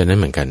ฉะนั้น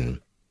เหมือนกัน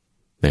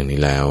ดังนี้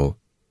แล้ว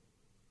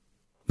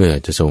เมื่อ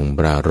จะทรงป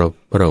รารภ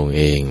พระองค์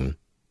เอง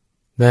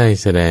ได้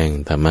แสดง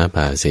ธรรมภ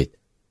าสิทธิ์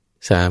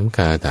3ค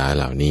าถาเ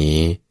หล่านี้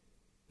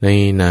ใน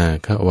นา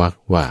ควรรค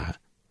ว่า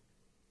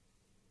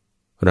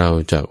เรา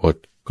จะอด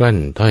กลั้น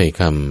ถ้อย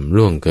คำ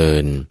ล่วงเกิ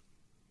น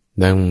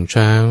ดัง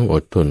ช้างอ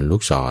ดทนลู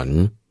กศร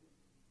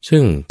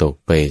ซึ่งตก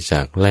ไปจ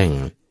ากแหล่ง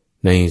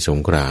ในสง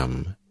คราม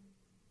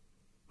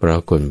เพราะ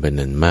คนเป็น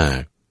อันมา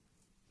ก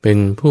เป็น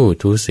ผู้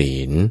ทุศี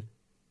ล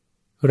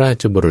รา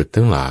ชบุรุษ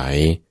ทั้งหลาย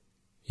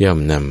ย่อม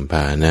นำพ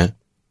าหนะ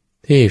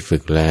ที่ฝึ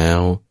กแล้ว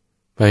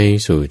ไป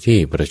สู่ที่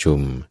ประชุม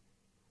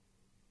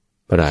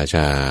พระราช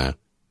า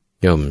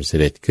ย่อมเส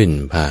ด็จขึ้น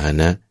พาห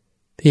นะ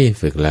ที่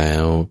ฝึกแล้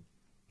ว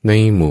ใน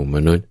หมู่ม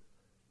นุษย์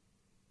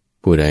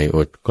ผู้ใดอ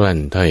ดกลั้น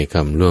ถ้อยค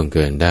ำล่วงเ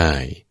กินได้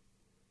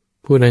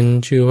ผู้นั้น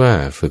ชื่อว่า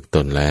ฝึกต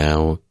นแล้ว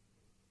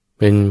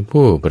เป็น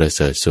ผู้ประเ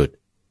สริฐสุด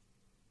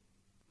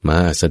ม้า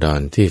อัสด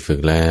รที่ฝึ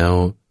กแล้ว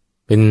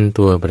เป็น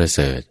ตัวประเส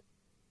ริฐ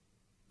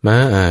ม้า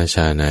อาช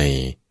าไน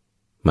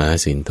ม้า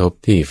สินทบ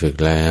ที่ฝึก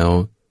แล้ว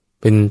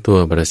เป็นตัว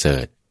ประเสริ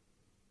ฐ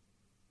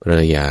ภร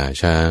ยา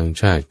ช้าง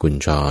ชาติกุญ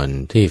ชร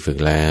ที่ฝึก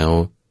แล้ว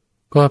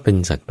ก็เป็น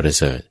สัตว์ประ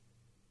เสริฐ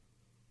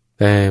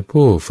แต่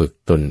ผู้ฝึก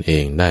ตนเอ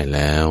งได้แ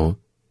ล้ว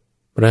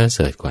ประเส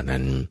ริฐกว่า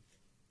นั้น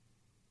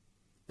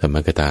ธรรม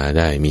กถาไ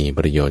ด้มีป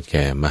ระโยชน์แ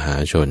ก่มหา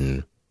ชน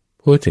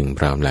พูดถึงพ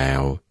ร้อมแล้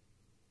ว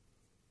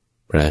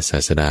พระศา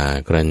สดา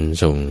กรัน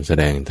ทรงแส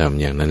ดงธรรม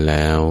อย่างนั้นแ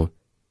ล้ว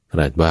ต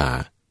รัสว่า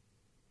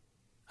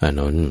อา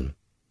นนท์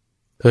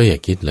เธออย่า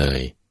คิดเลย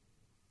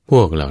พ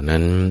วกเหล่า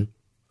นั้น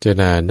จะ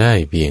ด่าได้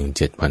เพียง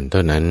7 วันเท่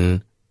านั้น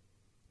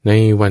ใน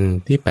วัน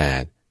ที่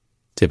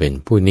8จะเป็น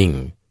ผู้นิ่ง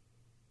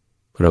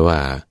เพราะว่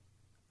า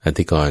อ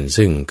ธิกรณ์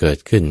ซึ่งเกิด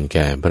ขึ้นแ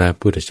ก่พระ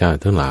พุทธเจ้า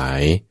ทั้งหลา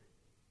ย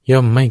ย่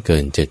อมไม่เกิ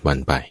น7 วัน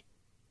ไป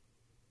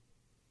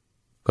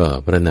ก็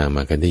พระนาง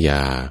กันธย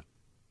า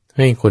ใ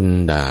ห้คน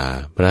ด่า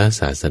พระ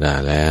ศาสดา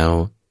แล้ว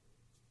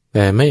แ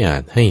ต่ไม่อา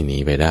จให้หนี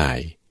ไปได้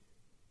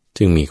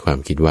จึงมีความ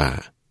คิดว่า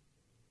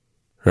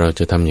เราจ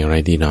ะทำอย่างไร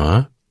ดีเนาะ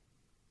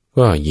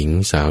ก็หญิง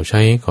สาวใ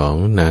ช้ของ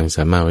นางส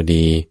ามาว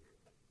ดี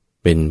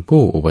เป็น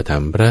ผู้อุปถั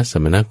มภ์พระส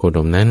มณโคด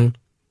มนั้น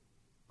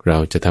เรา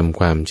จะทำ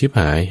ความชิบห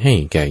ายให้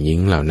แก่หญิง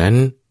เหล่านั้น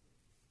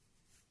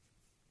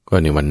ก็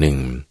ในวันหนึ่ง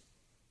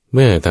เ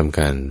มื่อทำก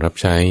ารรับ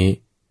ใช้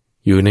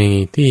อยู่ใน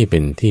ที่เป็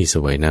นที่เส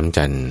วยน้ำ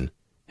จันทร์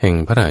แห่ง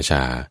พระราช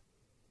า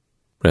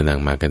พระนาง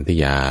มากันธ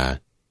ยา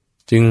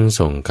จึง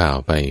ส่งข่าว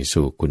ไป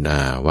สู่กุณ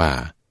าว่า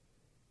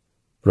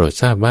โปรด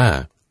ทราบว่า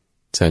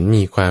ฉัน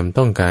มีความ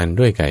ต้องการ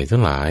ด้วยไก่ทั้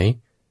งหลาย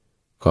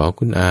ขอ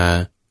คุณอา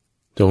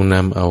จงน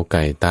ำเอาไ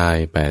ก่ตาย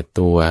8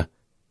 ตัว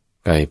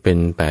ไก่เป็น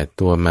8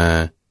 ตัวมา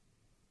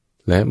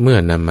และเมื่อ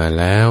นำมา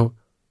แล้ว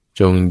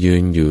จงยื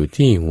นอยู่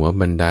ที่หัว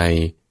บันได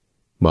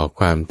บอก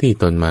ความที่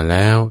ตนมาแ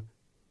ล้ว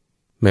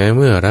แม้เ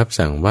มื่อรับ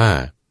สั่งว่า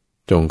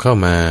จงเข้า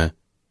มา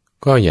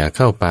ก็อย่าเ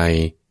ข้าไป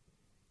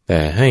แ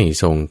ต่ให้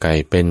ส่งไก่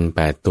เป็น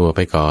8 ตัวไป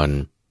ก่อน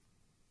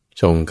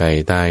จงไก่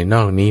ตายน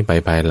อกนี้ไป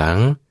ภายหลัง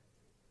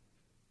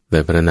โด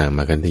ยพระนางม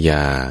าคันธย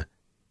า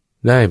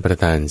ได้ประ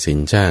ทานสิน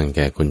จ้างแ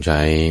ก่คนใ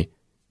ช้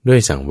ด้วย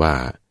สั่งว่า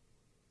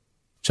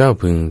เจ้า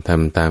พึงท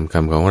ำตามค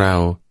ำของเรา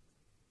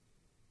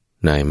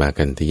นายมา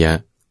คันธยะ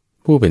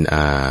ผู้เป็นอ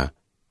า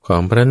ขอ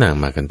งพระนาง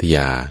มาคันธย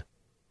า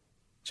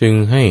จึง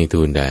ให้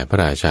ทูลแด่พระ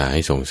ราชาให้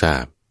ทรงทรา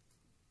บ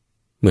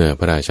เมื่อ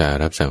พระราชา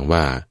รับสั่ง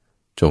ว่า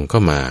จงเข้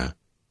ามา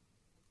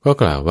ก็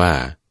กล่าวว่า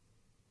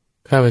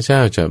ข้าพเจ้า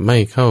จะไม่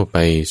เข้าไป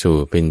สู่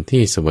เป็น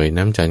ที่เสวย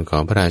น้ำจันทร์ขอ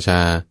งพระราช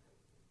า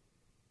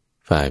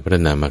ฝ่ายพระ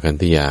นางมาคัน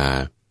ธยา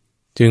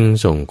จึง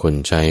ส่งคน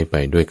ใช้ไป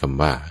ด้วยค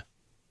ำว่า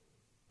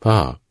พ่อ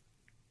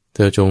เธ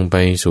อจงไป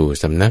สู่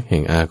สำนักแห่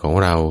งอาของ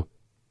เรา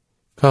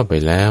เข้าไป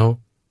แล้ว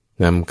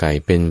นำไก่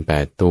เป็น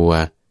8 ตัว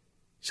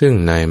ซึ่ง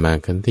นายมา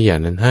คันธยา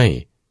นั้นให้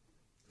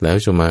แล้ว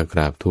จงมากร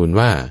าบทูล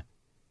ว่า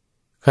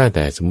ข้าแ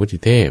ต่สมุติ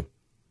เทพ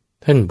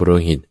ท่านปุโร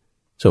หิต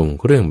ส่ง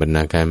เครื่องบรรณ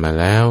าการมา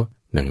แล้ว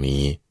ดัง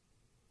นี้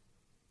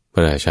พร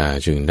ะราชา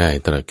จึงได้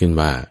ตรัสขึ้น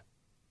ว่า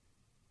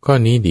ข้อ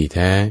นี้ดีแ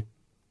ท้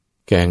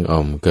แกงอ่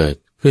อมเกิด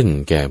ขึ้น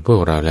แก่พว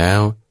กเราแล้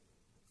ว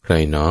ใคร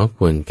หนอค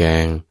วรแก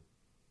ง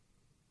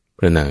พ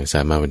ระนางสา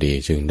มาวดี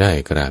จึงได้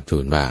กราบทู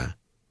ลว่า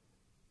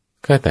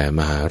ข้าแต่ม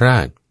หารา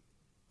ช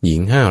หญิ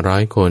ง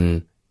500 คน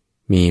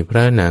มีพร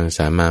ะนางส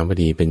ามาว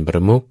ดีเป็นปร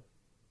ะมุข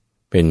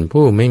เป็น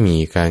ผู้ไม่มี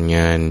การง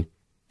าน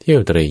เที่ย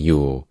วเตร่อ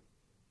ยู่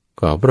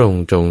ขอพระอง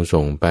ค์จง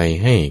ส่งไป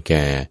ให้แ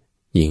ก่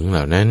หญิงเห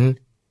ล่านั้น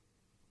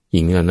ห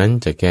ญิงเหล่านั้น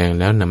จะแกง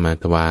แล้วนำมา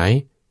ถวาย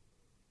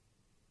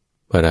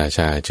พระราช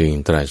าจึง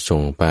ตรัสส่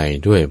งไป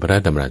ด้วยพระ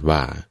ดำรัสว่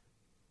า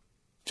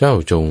เจ้า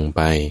จงไ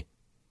ป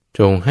จ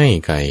งให้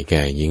ไก่แ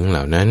ก่หญิงเห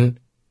ล่านั้น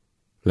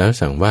แล้ว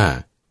สั่งว่า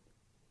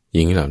ห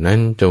ญิงเหล่านั้น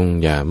จง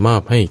อย่ามอ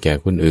บให้แก่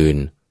คนอื่น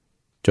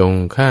จง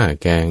ฆ่า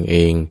แกงเอ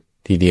ง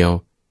ทีเดียว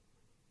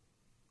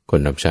คน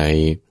รับใช้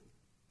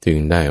จึง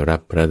ได้รับ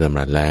พระดำ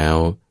รัสแล้ว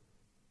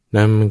น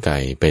ำไก่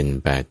เป็น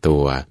8 ตั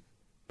ว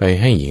ไป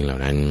ให้หญิงเหล่า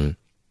นั้น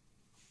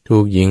ถู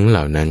กหญิงเห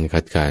ล่านั้น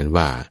คัดค้าน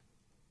ว่า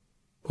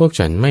พวก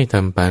ฉันไม่ท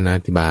ำปาณา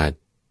ติบาต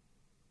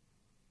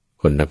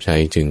คนรับใช้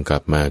จึงกลั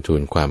บมาทู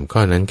ลความข้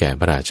อนั้นแก่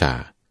พระราชา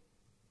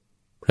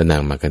พระนา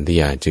งมาคันธ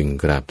ยาจึง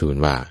กราบทูล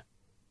ว่า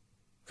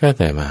ข้าแ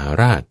ต่มหา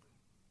ราช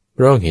พ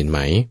ระองค์เห็นไหม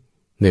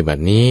ในบัด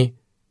นี้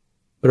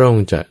พระอง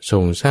ค์จะทร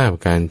งทราบ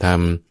การท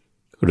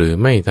ำหรือ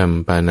ไม่ท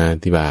ำปาณา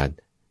ติบาต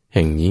แ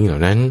ห่งหญิงเหล่า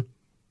นั้น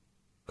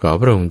ขอ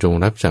พระองค์จง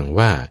รับสั่ง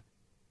ว่า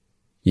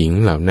หญิง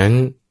เหล่านั้น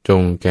จ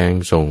งแกง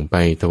ส่งไป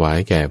ถวาย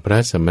แก่พระ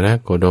สมณ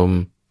โคดม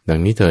ดัง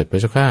นี้เถิดพระ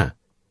เจ้าข้า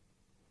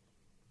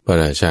พระ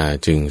ราชา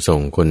จึงส่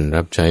งคน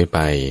รับใช้ไป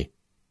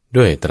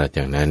ด้วยตรัสอ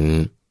ย่างนั้น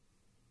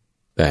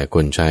แต่ค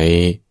นใช้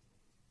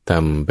ท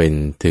ำเป็น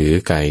ถือ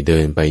ไก่เดิ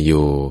นไปอ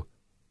ยู่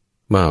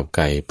มอบไ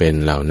ก่เป็น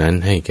เหล่านั้น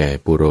ให้แก่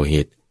ปุโร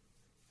หิต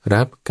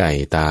รับไก่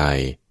ตาย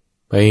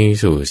ไป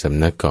สู่ส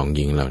ำนักของห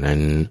ญิงเหล่านั้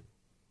น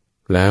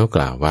แล้วก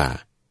ล่าวว่า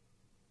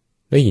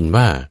ได้ยิน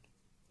ว่า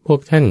พว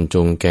กท่านจ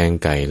งแกง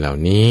ไก่เหล่า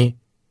นี้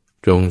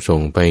จงส่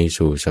งไป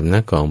สู่สำนั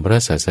กของพระ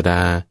ศาสด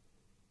า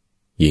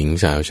หญิง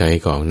สาวใช้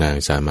ของนาง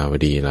สามาว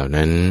ดีเหล่า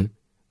นั้น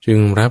จึง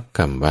รับค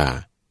ำว่า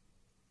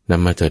น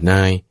ำมาเถิดน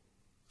าย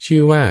ชื่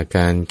อว่าก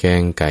ารแก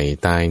งไก่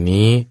ตาย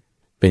นี้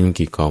เป็น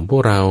กิจของพว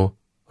กเรา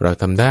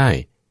ทำได้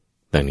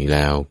ดังนี้แ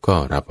ล้วก็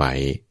รับไว้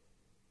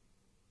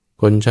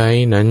คนใช้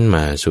นั้นม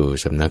าสู่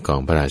สำนักของ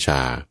พระราช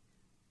า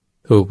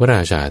ถูกพระร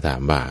าชาถา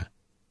มว่า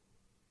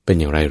เป็น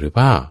อย่างไรหรือเป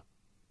ล่า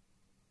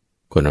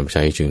คนรับใ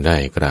ช้จึงได้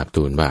กราบ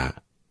ทูลว่า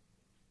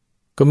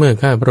ก็เมื่อ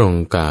ข้าพระอง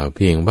ค์กล่าวเ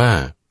พียงว่า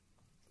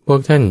พวก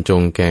ท่านจ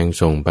งแกง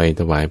ส่งไป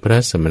ถวายพระ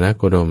สมณ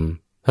โคดม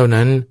เท่า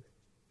นั้น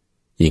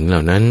หญิงเหล่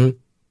านั้น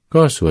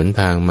ก็สวน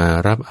ทางมา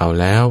รับเอา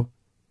แล้ว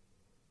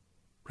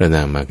พระน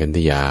างมาคันธ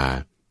ยา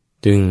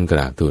จึงกร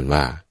าบทูล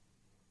ว่า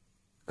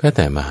ข้าแ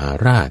ต่มหา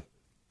ราช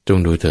จง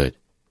ดูเถิด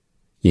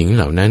หญิงเ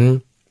หล่านั้น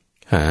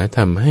หาท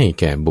ำให้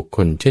แก่บุคค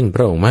ลเช่นพ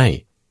ระองค์ไม่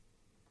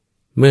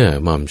เมื่อ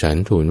หม่อมฉัน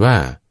ทูลว่า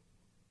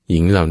หญิ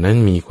งเหล่านั้น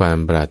มีความ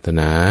ปรารถ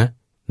นา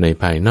ใน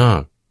ภายนอก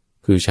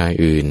คือชาย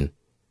อื่น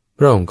พ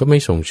ระองค์ก็ไม่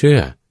ทรงเชื่อ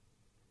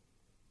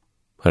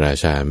พระรา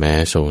ชาแม้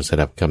ทรงส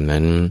ดับคำ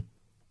นั้น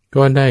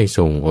ก็ได้ท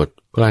รงอด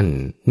กลั้น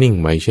นิ่ง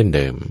ไว้เช่นเ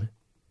ดิม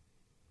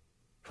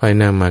ฝ่าย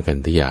นางมาคัน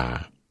ธยา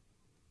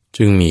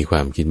จึงมีคว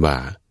ามคิดว่า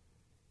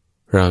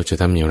เราจะ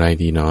ทำอย่างไร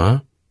ดีเนาะ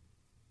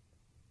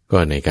ก็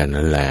ในการ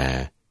นั้นแล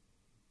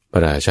พร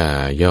ะราชา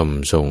ย่อม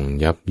ทรง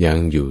ยับยั้ง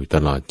อยู่ต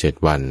ลอด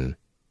7 วัน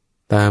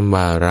ตามว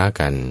าระ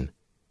กัน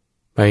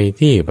ไป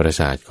ที่ปรา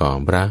สาทของ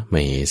พระม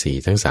เหสี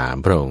ทั้ง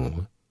3 พระองค์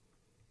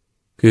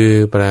คือ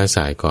ปราส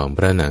าทของพ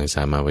ระนางส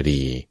ามาว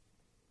ดี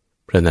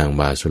พระนาง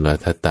วาสุล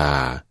ทัตตา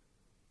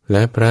แล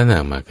ะพระนา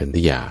งมาคันธ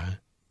ยา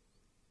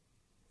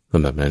ล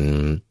ำดับนั้น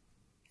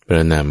พร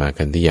ะนางมา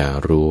คันธยา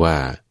รู้ว่า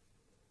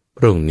พ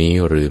รุ่งนี้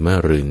หรือมะ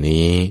รืน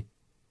นี้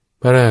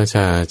พระราช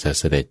าจะ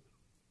เสด็จ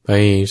ไป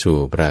สู่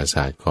ปราส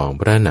าทของ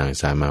พระนาง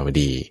สามาว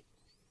ดี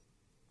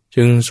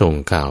จึงส่ง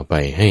ข่าวไป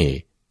ให้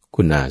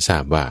คุณอาทรา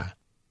บว่า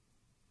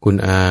คุณ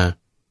อา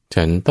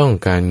ฉันต้อง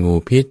การงู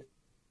พิษ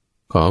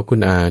ขอคุณ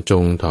อาจ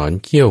งถอน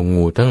เขี้ยว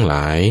งูทั้งหล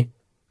าย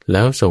แ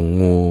ล้วส่ง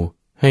งู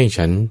ให้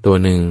ฉันตัว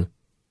หนึ่ง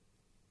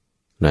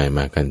นายม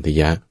าคันธ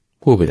ยะ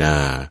ผู้เป็นอา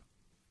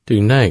จึ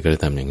งได้กระ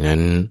ทำอย่างนั้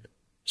น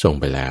ส่ง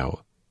ไปแล้ว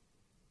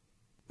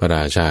พระร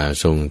าชา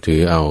ทรงถื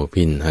อเอา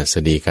พิณหัส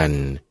ดีกัน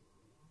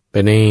ไป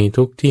ใน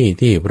ทุกที่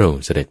ที่พระอง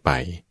ค์เสด็จไป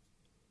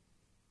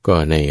ก็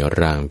ใน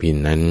รางพิณ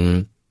นั้น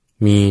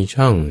มี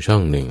ช่อ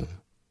งหนึ่ง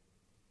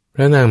พ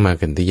ระนางมา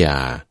คันธยา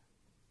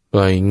ป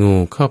ล่อยงู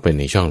เข้าไปใ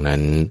นช่องนั้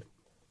น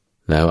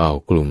แล้วเอา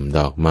กลุ่มด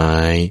อกไม้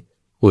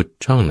อุด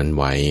ช่องนั้น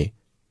ไว้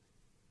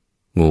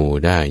งู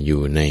ได้อ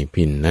ยู่ใน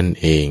พิณนั่น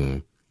เอง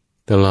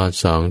ตลอด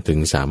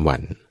2-3 วั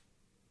น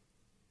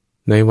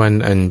ในวัน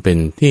อันเป็น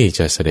ที่จ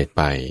ะเสด็จ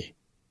ไป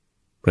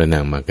พระนา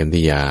งมาคันธ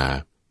ยา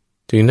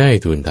จึงได้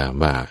ทูลถาม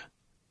ว่า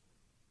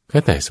ข้า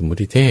แต่สมุ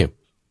ทิเทพ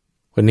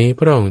วันนี้พ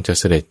ระองค์จะ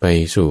เสด็จไป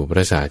สู่ป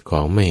ราสาทขอ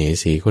งมเห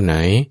สีคนไหน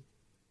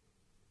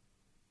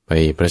ไป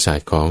ปราสาท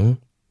ของ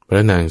พร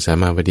ะนางสา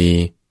มาวดี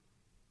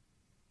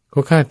ก็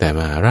ข้าแต่ม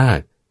หารา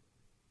ช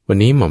วัน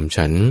นี้หม่อม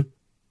ฉัน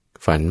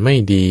ฝันไม่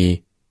ดี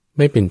ไ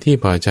ม่เป็นที่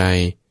พอใจ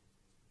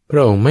พร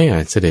ะองค์ไม่อ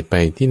าจเสด็จไป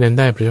ที่นั้น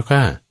ได้พระเจ้าข้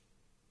า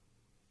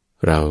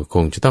เราค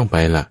งจะต้องไป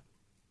ละ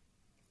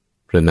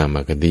พระนางม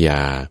าคันธย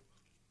า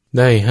ไ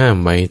ด้ห้าม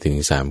ไว้ถึง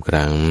3 ค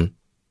รั้ง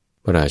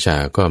พระราชา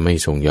ก็ไม่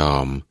ทรงยอ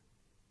ม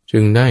จึ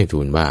งได้ทู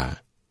ลว่า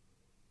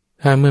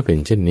ถ้าเมื่อเป็น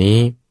เช่นนี้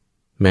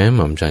แม้ห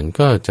ม่อมฉัน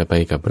ก็จะไป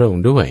กับพระอง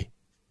ค์ด้วย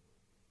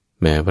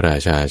แม้พระรา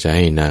ชาจะใ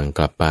ห้นางก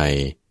ลับไป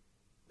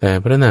แต่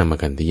พระนางมา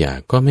คันธยา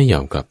ก็ไม่ยอ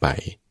มกลับไป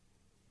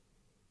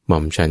หม่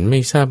อมฉันไม่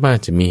ทราบว่า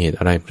จะมีเหตุ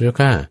อะไรพระเจ้า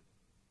ข้า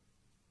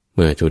เ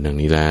มื่อทูลดัง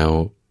นี้แล้ว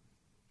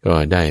ก็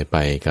ได้ไป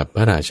กับพ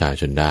ระราชา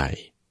จนได้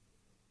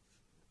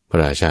พระ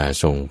ราชา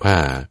ทรงผ้า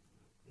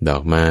ดอ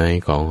กไม้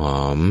ของห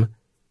อม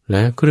แล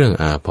ะเครื่อง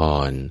อาภ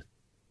รณ์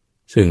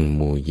ซึ่งห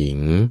มู่หญิง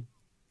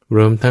ร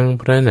วมทั้ง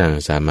พระนาง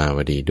สามาว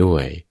ดีด้ว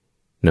ย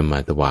นำมา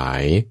ถวา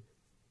ย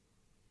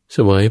เส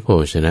วยโภ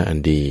ชนะอัน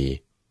ดี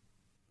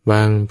ว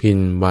างพิณ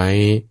ไว้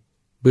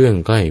เบื้อง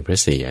ใกล้พระ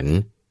เศียร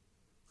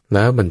แ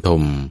ล้วบรรท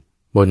ม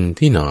บน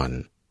ที่นอน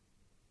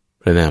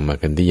พระนางมา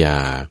คันธยา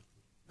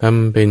ท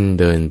ำเป็น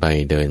เดินไป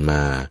เดินม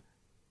า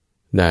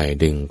ได้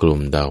ดึงกลุ่ม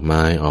ดอกไ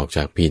ม้ออกจ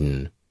ากพิณ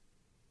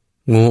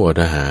งูอด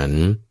อาหาร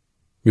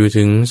อยู่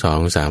ถึง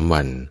2-3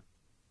 วัน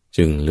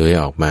จึงเลื้อย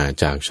ออกมา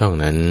จากช่อง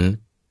นั้น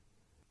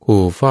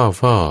คู่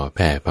ฟ่อแ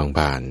ผ่พัง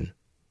ผ่าน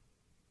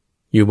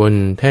อยู่บน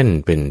แท่น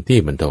เป็นที่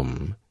บรรทม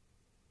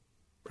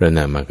พระน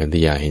างมาคันธ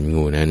ยาเห็น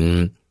งูนั้น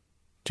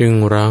จึง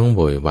ร้องโว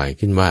ยวาย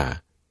ขึ้นว่า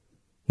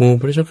งู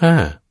พระเจ้าข้า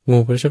งู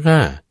พระเจ้าข้า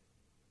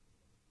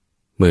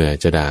เมื่อ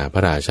จะด่าพร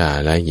ะราชา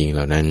และหญิงเห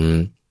ล่านั้น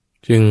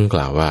จึงก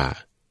ล่าวว่า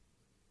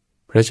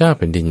พระเจ้าแ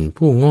ผ่นดิน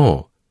ผู้โง่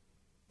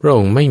พระอ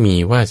งค์ไม่มี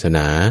วาสน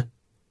า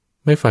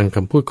ไม่ฟังค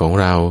ำพูดของ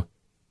เรา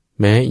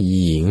แม้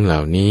หญิงเหล่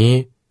านี้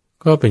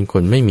ก็เป็นค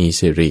นไม่มี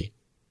สิริ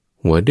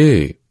หัวดื้อ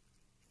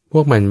พ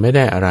วกมันไม่ไ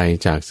ด้อะไร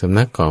จากสำ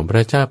นักของพร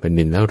ะเจ้าแผ่น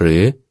ดินแล้วหรื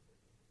อ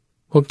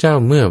พวกเจ้า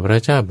เมื่อพระ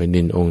เจ้าแผ่น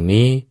ดินองค์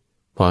นี้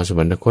พอสว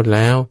รรคตแ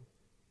ล้ว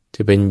จ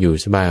ะเป็นอยู่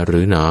สบายห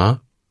รือหนอ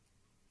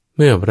เ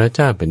มื่อพระเ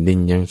จ้าแผ่นดิน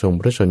ยังทรง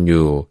พระชนอ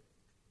ยู่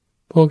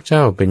พวกเจ้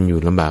าเป็นอยู่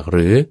ลำบากห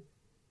รือ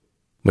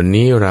วัน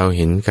นี้เราเ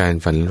ห็นการ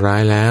ฝันร้า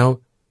ยแล้ว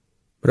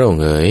พระอง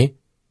ค์เอ๋ย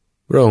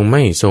พระองค์ไ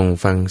ม่ทรง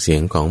ฟังเสีย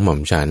งของหม่อม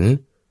ฉัน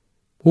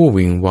ผู้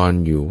วิงวอน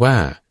อยู่ว่า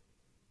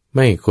ไ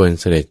ม่ควร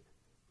เสด็จ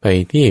ไป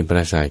ที่ปร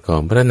าสาทขอ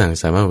งพระนาง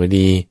สามาว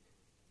ดี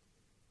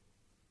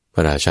พร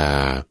ะราชา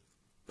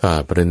พระ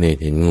พระเนต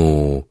รเห็นงู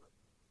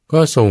ก็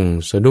ทรง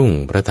สะดุ้ง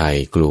พระทัย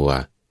กลัว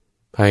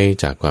ภัย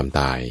จากความ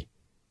ตาย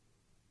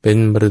เป็น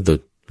ประดุ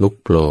จลุก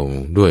โผล่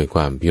ด้วยคว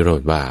ามพิโร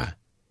ธว่า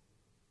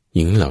ห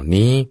ญิงเหล่า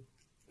นี้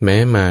แม้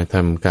มาท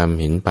ำกรรม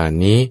เห็นป่าน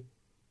นี้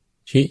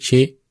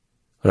ชิ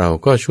เรา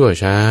ก็ชั่ว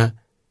ช้า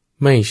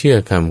ไม่เชื่อ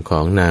คำขอ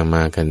งนางม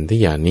าคันธ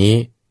ยานี้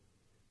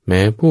แ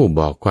ม้ผู้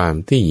บอกความ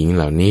ที่หญิงเ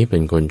หล่านี้เป็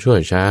นคนชั่ว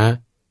ช้า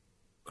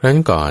ครั้ง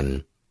ก่อน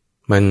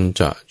มันเ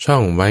จาะช่อ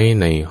งไว้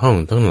ในห้อง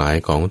ทั้งหลาย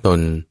ของตน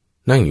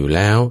นั่งอยู่แ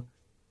ล้ว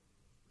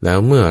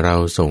เมื่อเรา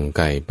ส่งไ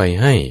ก่ไป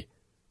ให้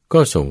ก็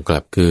ส่งกลั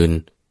บคืน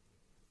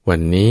วั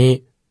นนี้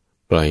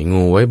ปล่อย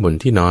งูไว้บน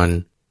ที่นอน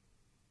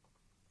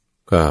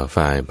ก็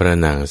ฝ่ายพระ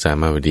นางสา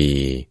มาวดี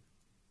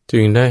จึ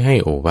งได้ให้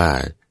โอวา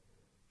ท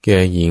แก่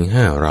หญิง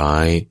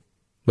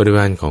500บริว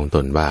ารของต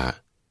นว่า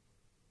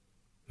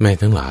แม่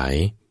ทั้งหลาย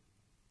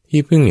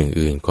ที่พึ่งอย่าง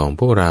อื่นของ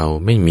พวกเรา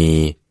ไม่มี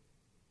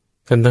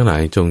ท่านทั้งหลา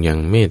ยจงยัง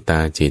เมตตา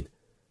จิต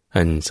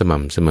อันส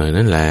ม่ำเสมอ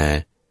นั่นแล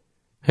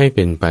ให้เ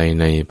ป็นไป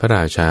ในพระร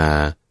าชา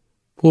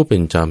ผู้เป็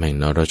นจอมแห่ง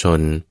นรช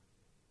น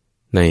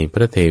ในพ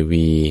ระเท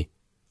วี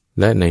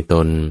และในต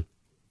น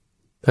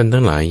ท่าน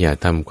ทั้งหลายอย่า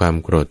ทำความ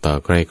โกรธต่อ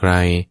ใคร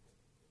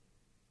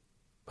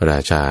ๆพระรา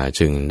ชา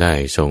จึงได้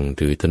ทรง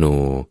ถือธนู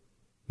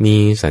มี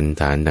สัน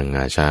ฐานดังง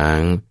าช้าง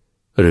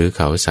หรือเ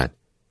ขาสัตว์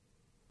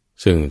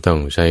ซึ่งต้อง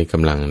ใช้ก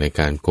ำลังใน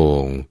การโก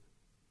ง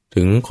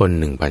ถึงคน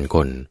 1,000 ค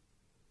น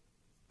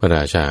พระร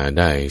าชา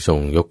ได้ทรง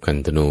ยกคัน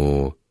ธนู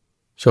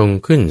ทรง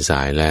ขึ้นส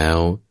ายแล้ว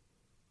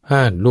พ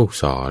าดลูก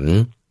ศร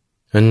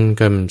อัน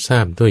กำซา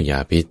บด้วยยา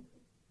พิษ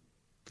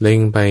เล็ง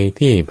ไป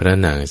ที่พระ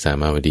นางสา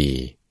มาวดี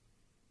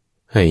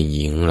ให้ห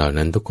ญิงเหล่า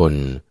นั้นทุกคน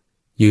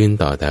ยืน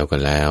ต่อแถวกั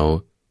นแล้ว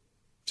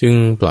จึง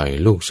ปล่อย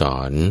ลูกศ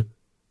ร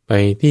ไป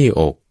ที่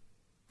อก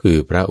คือ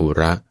พระอุ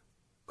ระ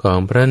ของ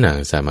พระนาง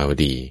สามาว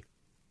ดี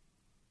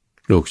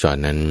ลูกศร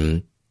นั้น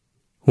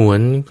หว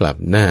นกลับ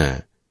หน้า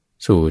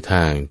สู่ท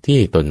างที่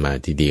ตนมา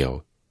ทีเดียว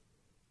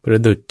ประ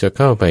ดุจจะเ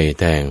ข้าไป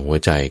แทงหัว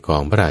ใจขอ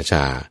งพระราช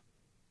า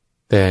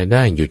แต่ไ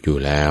ด้หยุดอยู่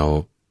แล้ว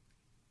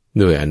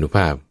ด้วยอานุภ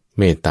าพ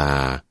เมตตา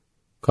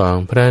ของ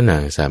พระนา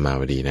งสามา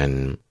วดีนั้น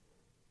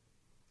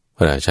พ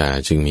ระราชา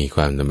จึงมีค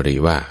วามดำริ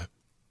ว่า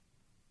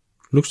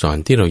ลูกศร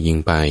ที่เรายิง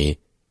ไป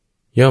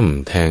ย่อม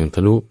แทงท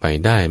ะลุไป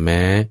ได้แ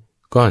ม้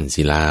ก้อน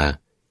ศิลา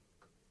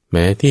แ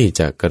ม้ที่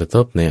จะกระท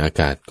บในอา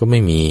กาศก็ไม่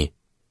มี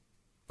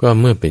ก็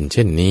เมื่อเป็นเ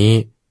ช่นนี้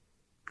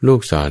ลู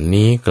กศร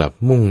นี้กลับ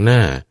มุ่งหน้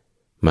า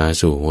มา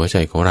สู่หัวใจ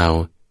ของเรา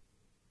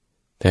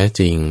แท้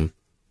จริง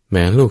แ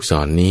ม้ลูกศ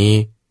รนี้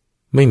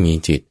ไม่มี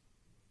จิต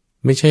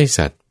ไม่ใช่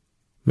สัตว์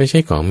ไม่ใช่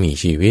ของมี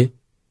ชีวิต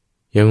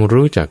ยัง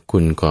รู้จักคุ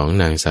ณของ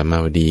นางสามา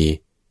วดี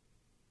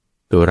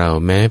ตัวเรา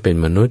แม้เป็น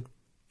มนุษย์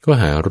ก็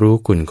หารู้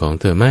คุณของ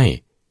เธอไม่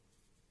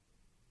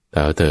แ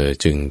ล้วเธอ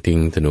จึงทิ้ง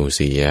ธนูเ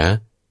สีย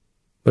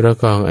ประ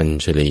คองอัญ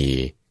ชลี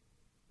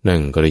นั่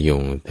งกระย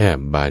งแทบ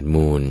บาด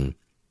มูล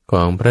ข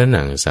องพระน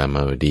างสาม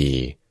าวดี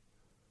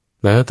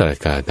แล้วตรัส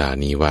คาถา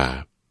นี้ว่า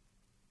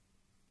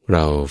เร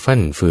าฟั่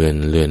นเฟือน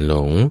เลือนหล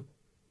ง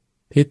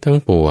ทิศทั้ง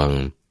ปวง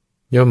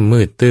ย่อมมื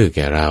ดตื้อแ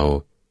ก่เรา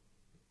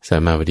สา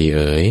มาวดีเ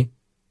อ๋ย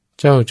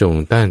เจ้าจง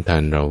ต้านทา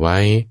นเราไว้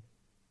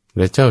แ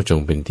ละเจ้าจง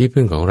เป็นที่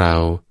พึ่งของเรา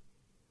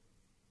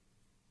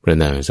พระ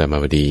นางสามา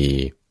วดี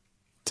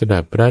สดั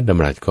บพระด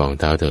ำรัสของ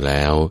เท้าเธอแ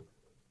ล้ว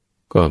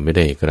ก็ไม่ไ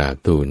ด้กราบ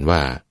ทูลว่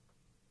า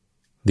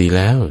ดีแ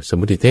ล้วส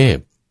มุติเทพ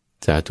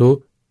สาธุ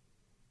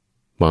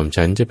หม่อม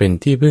ฉันจะเป็น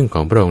ที่พึ่งข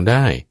องพระองค์ไ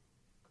ด้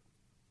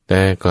แ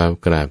ต่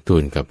กราบทู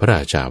ลกับพระร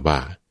าชาว่า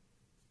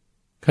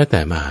ข้าแ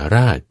ต่มหาร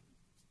าช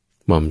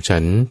หม่อมฉั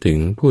นถึง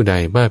ผู้ใด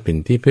ว่าเป็น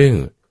ที่พึ่ง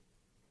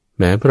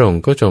แม้พระอง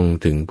ค์ก็จง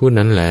ถึงผู้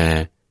นั้นแล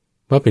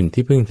ว่าเป็น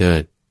ที่พึ่งเถิ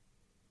ด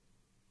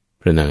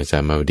พระนางสา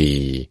มาวดี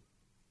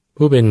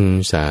ผู้เป็น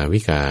สา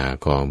วิกา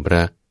ของพร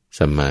ะ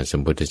สัมมาสั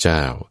มพุทธเจ้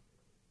า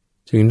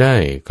จึงได้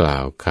กล่า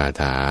วคา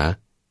ถา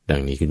ดั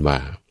งนี้ขึ้นว่า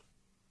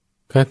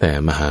ข้าแต่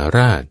มหาร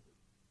าช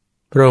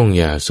พระองค์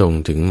อย่าทรง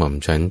ถึงหม่อม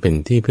ฉันเป็น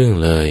ที่พึ่ง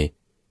เลย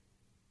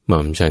หม่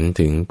อมฉัน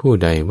ถึงผู้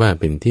ใดว่า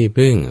เป็นที่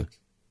พึ่ง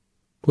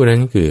ผู้นั้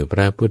นคือพ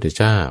ระพุทธ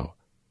เจ้า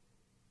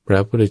พระ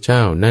พุทธเจ้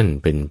านั่น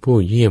เป็นผู้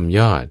เยี่ยมย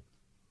อด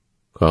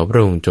ขอพระ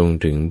องค์จง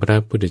ถึงพระ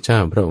พุทธเจ้า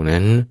พระองค์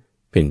นั้น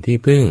เป็นที่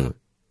พึ่ง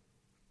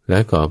และ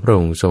ขอพระอ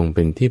งค์ทรงเ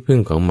ป็นที่พึ่ง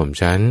ของหม่อม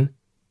ฉัน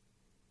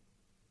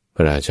พ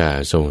ระราชา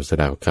ทรงส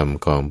ดับค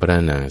ำของพระ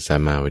นางสา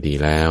มาวดี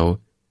แล้ว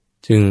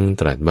จึง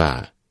ตรัสว่า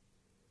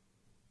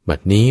บัด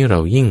นี้เรา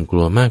ยิ่งก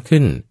ลัวมาก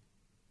ขึ้น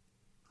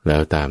แล้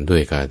วตามด้ว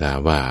ยคาถา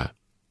ว่า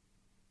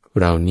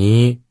เรานี้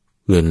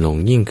เลื่อนลง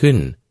ยิ่งขึ้น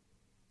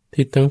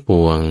ทิศทั้งป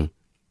วง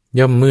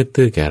ย่อมมืด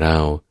ตื้อแก่เรา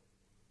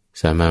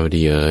สามาว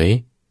ดีเอ๋ย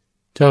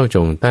เจ้าจ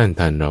งต้าน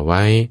ทานเราไ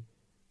ว้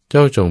เจ้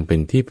าจงเป็น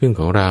ที่พึ่ง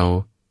ของเรา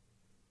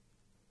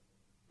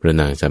พระ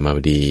นางสามาว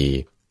ดี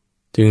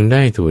จึงไ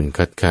ด้ทูล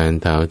คัดค้าน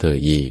เท้าเธอ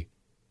อีก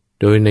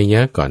โดยนัยย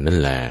ะก่อนนั่น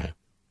แหละ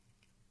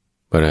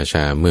พระราช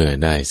าเมื่อ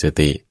ได้ส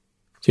ติ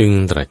จึง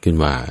ตรัสขึ้น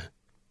ว่า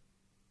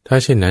ถ้า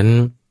เช่นนั้น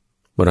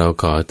เรา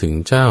ขอถึง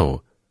เจ้า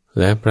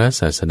และพระ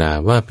ศาสดา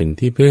ว่าเป็น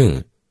ที่พึ่ง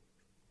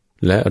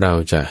และเรา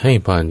จะให้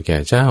พรแก่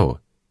เจ้า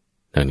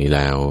ดังนี้แ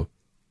ล้ว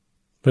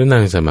พระนา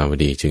งสามาว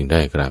ดีจึงได้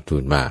กราบทู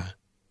ลว่า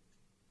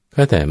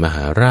ข้าแต่มห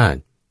าราช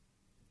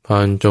พ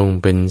รจง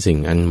เป็นสิ่ง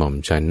อันหม่อม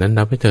ฉันนั้น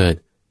รับให้เถิด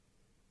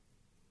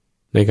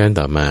ในการ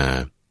ต่อมา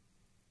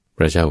พ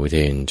ระเจ้าอุเท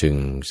นจึง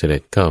เสด็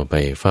จเข้าไป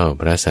เฝ้า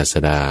พระศาส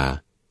ดา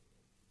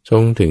ทร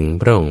งถึง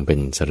พระองค์เป็น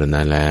สรณ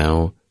ะแล้ว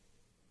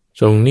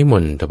ทรงนิม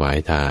นต์ถวาย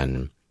ทาน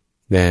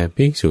แด่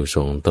ภิกษุส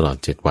งฆ์ตลอด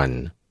7 วัน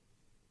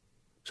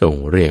ทรง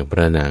เรียกพร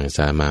ะนางส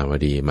ามาว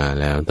ดีมา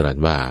แล้วตรัส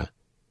ว่า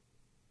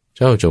เ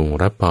จ้าจง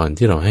รับพร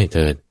ที่เราให้เ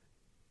ถิด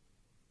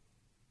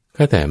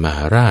ข้าแต่มห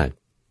าราช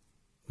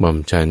หม่อม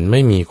ฉันไม่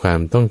มีความ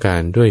ต้องกา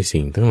รด้วย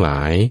สิ่งทั้งหล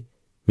าย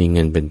มีเ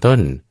งินเป็นต้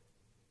น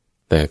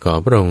แต่ขอ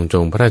พระองค์จ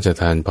งพระราช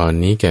ทานพร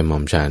นี้แก่หม่อ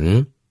มฉัน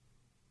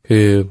คื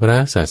อพระ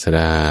ศาส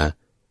ดา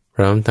พ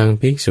ร้อมทั้ง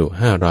ภิกษุ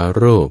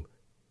500 รูป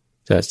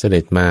จะเสด็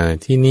จมา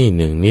ที่นี่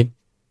1 นิด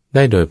ไ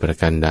ด้โดยประ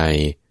การใด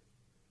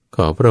ข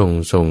อพระอง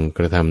ค์ทรงก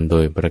ระทำโด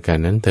ยประการ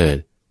นั้นเถิด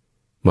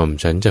หม่อม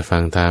ฉันจะฟั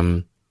งธรรม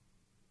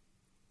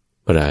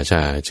พระราช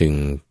าจึง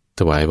ถ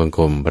วายบังค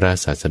มพระ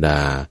ศาสดา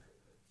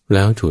แ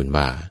ล้วทูล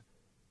ว่า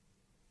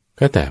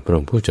ข้าแต่พระอ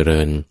งค์ผู้เจ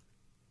ริญ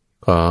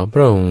ขอพร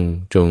ะองค์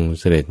จง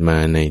เสด็จมา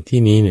ในที่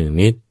นี้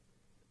1 นิด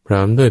พร้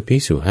อมด้วยภิ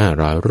กษุ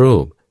500 รู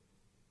ป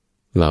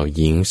เหล่าห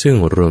ญิงซึ่ง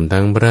รวม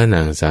ทั้งพระน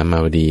างสามา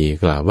วดี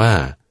กล่าวว่า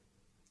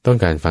ต้อง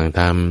การฟังธ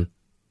รรม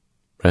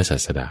พระศา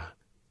สดา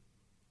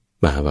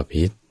มหาบ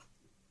พิตร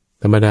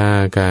ธรรมดา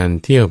การ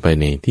เที่ยวไป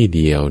ในที่เ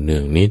ดียว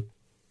1 นิด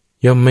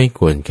ย่อมไม่ค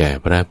วรแก่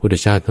พระพุทธ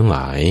เจ้าทั้งหล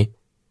าย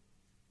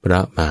พระ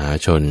มหา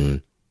ชน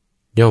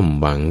ย่อม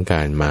หวังก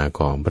ารมาข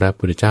องพระ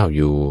พุทธเจ้าอ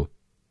ยู่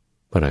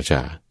พระราช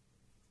า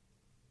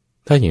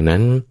ถ้าอย่างนั้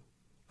น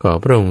ขอ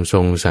พระองค์ท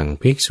รงสั่ง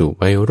ภิกษุ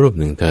ไว้รูป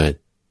หนึ่งเถิด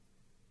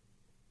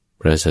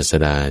พระศาส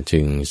ดาจึ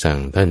งสั่ง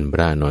ท่านพ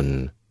ระอานนท์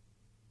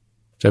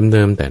จำเ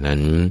ดิมแต่นั้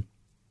น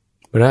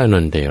พระอาน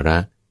นท์เถระ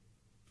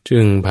จึ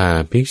งพา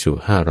ภิกษุ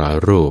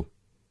500 รูป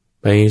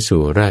ไป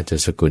สู่ราช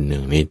สกุลห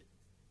นึ่งนิด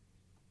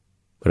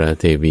พระ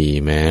เทวี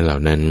แม้เหล่า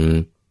นั้น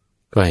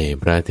ก็ให้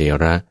พระเถ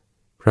ระ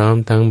พร้อม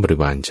ทั้งบริ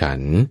วารฉั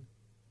น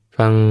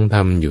ฟังธร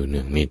รมอยู่ห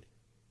นึ่งนิด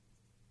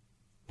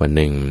วันห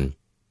นึ่ง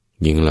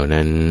หญิงเหล่า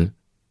นั้น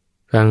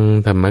ฟัง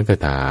ธรรมก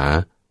ถา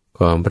ข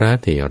องพระ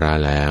เถระ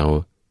แล้ว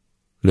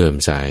เลื่อม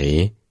ใส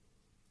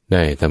ไ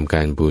ด้ทำก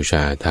ารบูช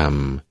าธรรม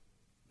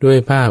ด้วย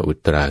ผ้าอุ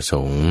ตราส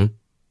งฆ์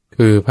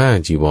คือผ้า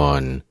จีว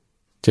ร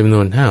จำน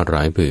วน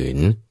500 ผืน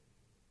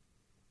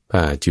ผ้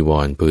าจีว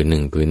รผืนห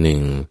นึ่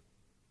ง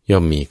ย่อ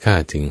มมีค่า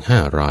ถึง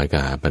500 ก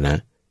หาปณะ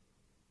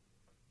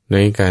ใน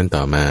การต่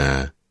อมา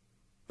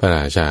พระร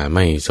าชาไ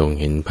ม่ทรง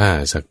เห็นผ้า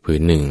สักผื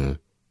นหนึ่ง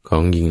ขอ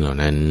งหญิงเหล่า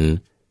นั้น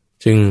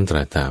จึงต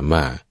รัสถาม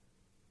ว่า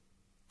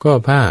ก็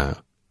ผ้า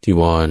จี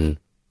วร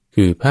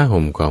คือผ้า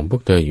ห่มของพว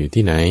กเธออยู่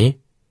ที่ไหน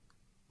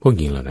พวก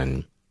หญิงเหล่านั้น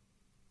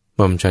ห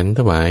ม่อมฉันถ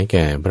วายแ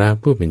ก่พระ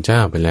ผู้เป็นเจ้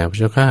าไปแล้วพระ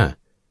เจ้าข้า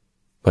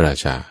พระรา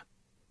ชา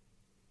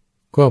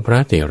ก็พระ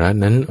เถระ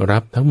นั้นรั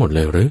บทั้งหมดเล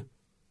ยหรือ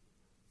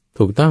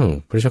ถูกต้อง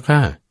พระเจ้าข้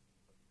า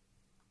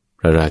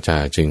พระราชา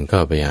จึงเข้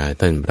าไปหา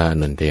ท่านพระอา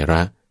นนท์เถร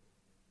ะ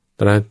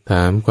ตรัสถ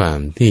ามความ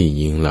ที่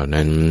หญิงเหล่า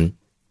นั้น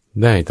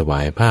ได้ถวา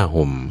ยผ้า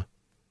ห่ม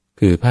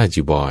คือผ้า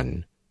จีวร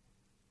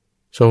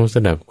ทรงส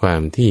ดับควา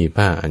มที่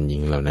ผ้าอันหญิ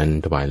งเหล่านั้น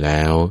ถวายแ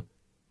ล้ว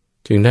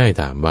จึงได้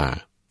ถามว่า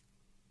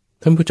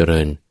ท่านผู้เจริ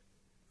ญ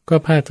ก็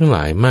ผ้าทั้งหล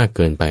ายมากเ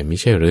กินไปไม่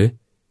ใช่หรือ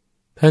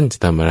ท่านจะ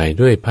ทำอะไร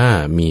ด้วยผ้า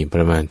มีป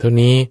ระมาณเท่า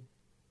นี้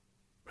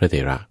พระเถ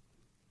ระ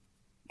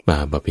มห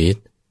าบพิต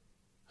ร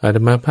อาต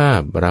มาภา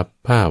พรับ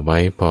ผ้าไว้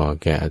พอ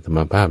แก่อาตม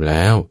าภาพแ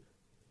ล้ว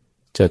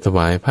จะถว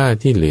ายผ้า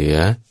ที่เหลือ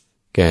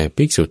แก่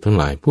ภิกษุทั้ง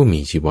หลายผู้มี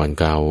จีวร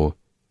เก่า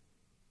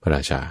พระร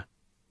าชา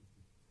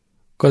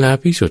ก็แล้ว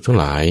ภิกษุทั้ง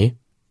หลาย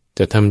จ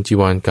ะทำจี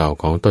วรเก่า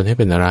ของตนให้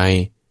เป็นอะไร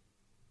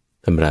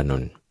ธรรมราน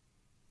นท์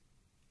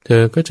เธ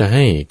อก็จะใ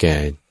ห้แก่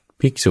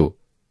ภิกษุ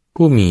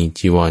ผู้มี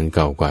จีวรเ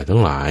ก่ากว่าทั้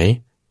งหลาย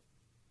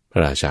พร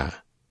ะราชา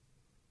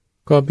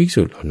ก็ภิก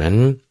ษุเหล่านั้น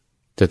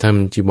จะท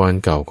ำจีวร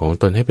เก่าของ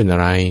ตนให้เป็นอะ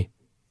ไร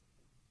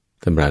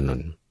ธรรมราน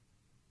นท์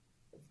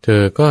เธ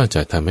อก็จ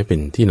ะทำให้เป็น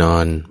ที่นอ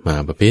นมห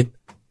าบพิตร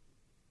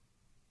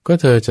ก็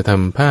เธอจะท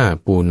ำผ้า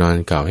ปูนอน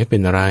เก่าให้เป็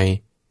นอะไร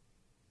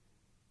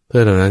เธ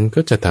อเหล่านั้น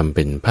ก็จะทำเ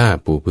ป็นผ้า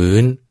ปูพื้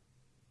น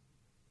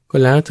ก็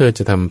แล้วเธอจ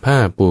ะทำผ้า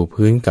ปู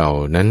พื้นเก่า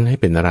นั้นให้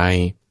เป็นอะไร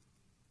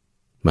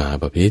มหา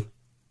บพิตร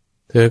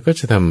เธอก็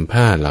จะทำ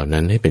ผ้าเหล่า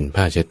นั้นให้เป็น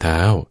ผ้าเช็ดเท้า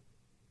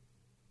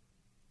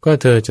ก็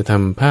เธอจะท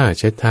ำผ้า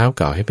เช็ดเท้าเ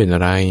ก่าให้เป็นอ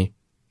ะไร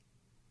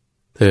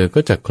เธอก็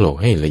จะโขลก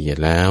ให้ละเอียด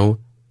แล้ว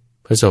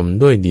ผสม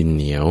ด้วยดินเ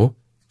หนียว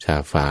ฉา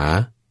บฝา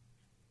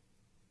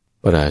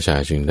พระราชา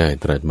จึงได้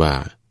ตรัสว่า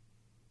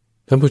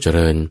ท่านผู้เจ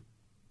ริญ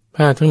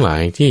ผ้าทั้งหลา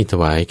ยที่ถ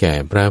วายแก่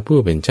พระผู้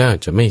เป็นเจ้า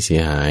จะไม่เสี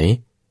ยหาย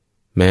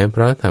แม้เพ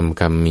ราะทำ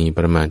กรรมมีป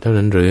ระมาณเท่า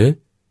นั้นหรือ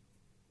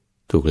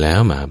ถูกแล้ว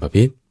มหาบ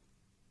พิตร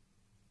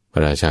พร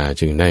ะราชา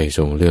จึงได้ท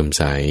รงเลื่อมใ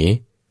ส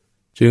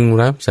จึง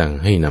รับสั่ง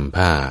ให้นำ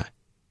ผ้า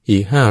อี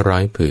ก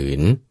500 ผื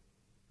น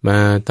มา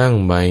ตั้ง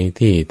ไว้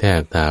ที่แท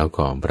บเท้าข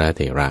องพระเ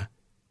ถระ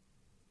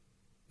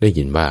ได้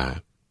ยินว่า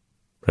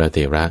พระเถ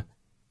ระ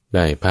ไ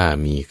ด้ผ้า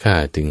มีค่า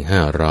ถึง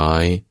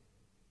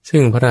500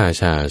ซึ่งพระรา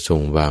ชาทร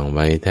งวางไ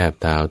ว้แทบ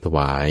เท้าถว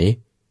าย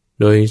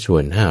โดยส่ว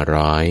น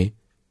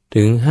500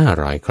ถึง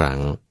500 ครั้ง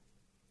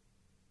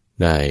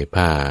ได้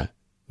ผ้า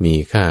มี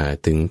ค่า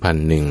ถึง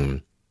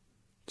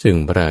1,000ซึ่ง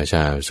พระราช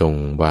าทรง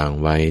วาง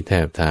ไว้แท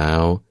บเท้า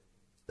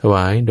ถว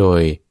ายโด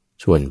ย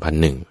ส่วน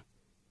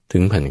1,000ถึ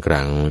ง1,000 ค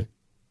รั้ง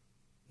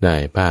ได้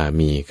ผ้า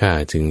มีค่า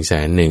ถึง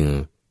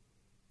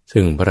100,000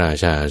ซึ่งพระรา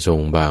ชาทรง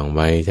วางไ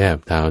ว้แทบ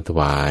เท้าถ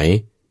วาย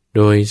โ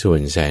ดยส่ว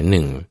น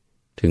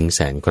100,000ถึง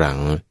100,000 ครั้ง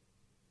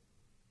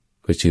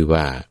ก็ชื่อ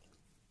ว่า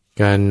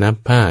การนับ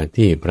ผ้า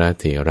ที่พระ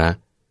เถระ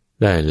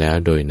ได้แล้ว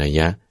โดยนัย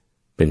ยะ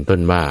เป็นต้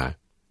นว่า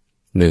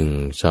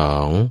1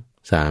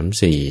 2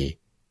 3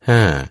 4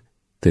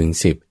 5ถึง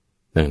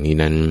10ดังนี้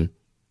นั้น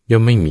ย่อ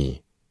มไม่มี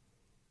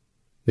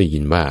ได้ยิ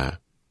นว่า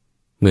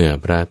เมื่อ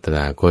พระตถ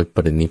าคตป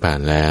รินิพพาน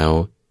แล้ว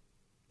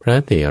พระ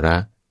เถระ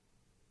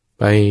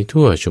ไป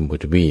ทั่วชมพู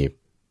ทวีป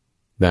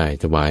ได้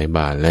ถวายบ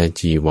าตรและ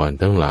จีวร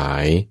ทั้งหลา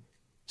ย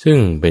ซึ่ง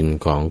เป็น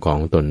ของ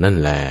ตนนั่น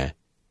แล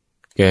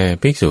แก่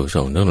ภิกษุส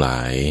งฆ์ทั้งหลา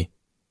ย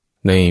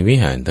ในวิ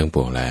หารทั้งป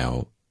วงแล้ว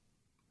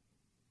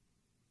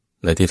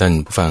และที่ท่าน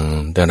ผู้ฟัง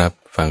ได้รับ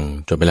ฟัง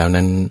จบไปแล้ว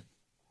นั้น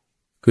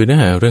คือเนื้อ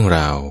หาเรื่องร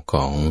าวข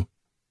อง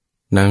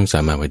นางสา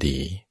มาวดี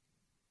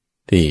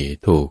ที่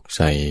ถูกใ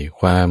ส่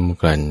ความ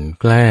กลั่น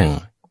แกล้ง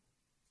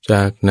จ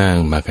ากนาง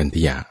มาคันธ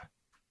ยา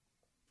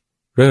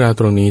เรื่องราว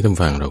ตรงนี้ท่าน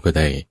ฟังเราก็ไ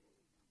ด้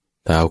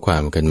เท้าควา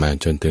มกันมา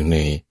จนถึงใน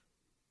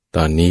ต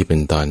อนนี้เป็น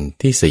ตอน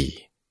ที่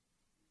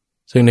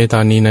4ซึ่งในตอ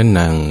นนี้นั้น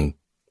นาง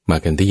มา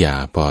คันธยา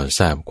พอ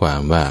ทราบควา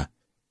มว่า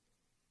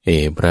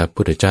พระ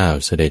พุทธเจ้า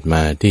เสด็จม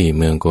าที่เ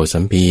มืองโกสั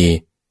มพี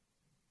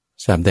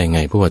ทราบได้ไง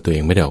เพราะว่าตัวเอ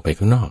งไม่ได้ออกไป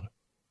ข้างนอก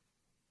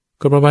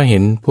ก็เพราะว่าเห็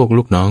นพวก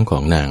ลูกน้องขอ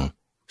งนาง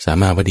สา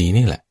มาวดี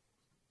นี่แหละ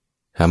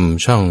ท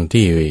ำช่อง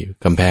ที่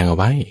กำแพงเอา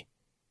ไว้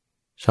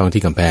ช่อง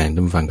ที่กำแพงท่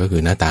านผู้ฟังก็คื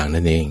อหน้าต่าง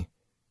นั่นเอง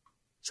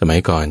สมัย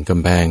ก่อนก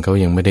ำแพงเขา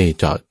ยังไม่ได้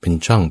เจาะเป็น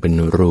ช่องเป็น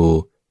รู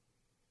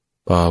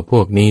พอพ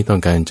วกนี้ต้อ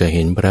งการจะเ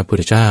ห็นพระพุท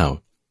ธเจ้า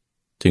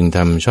จึงท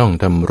ำช่อง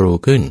ทำรู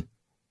ขึ้น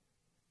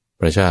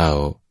พระเจ้า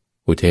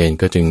อุเทน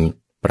ก็จึง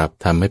ปรับ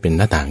ทำให้เป็นห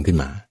น้าต่างขึ้น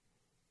มา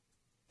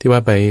ที่ว่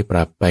าไปป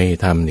รับไป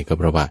ทำนี่ก็เ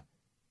พราะว่า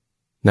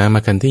นางม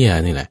าคันธยา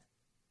นี่แหละ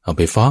เอาไ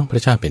ปฟ้องพร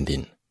ะเจ้าแผ่นดิ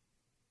น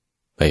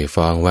ไป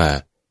ฟ้องว่า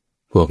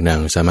พวกนาง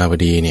สามาว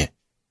ดีเนี่ย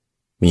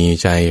มี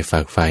ใจฝั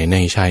กใฝ่ใน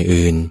ชาย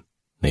อื่น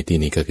ในที่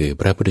นี้ก็คือ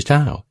พระพุทธเจ้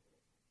า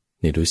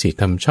นี่ดูสิ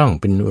ทำช่อง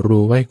เป็นรู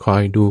ไว้คอ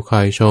ยดูค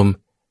อยชม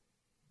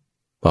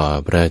พอ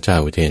พระเจ้า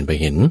อุเทนไป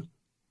เห็น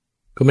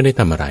ก็ไม่ได้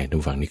ทำอะไรทุ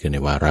กฝั่งนี่คือใน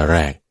วาระแร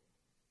ก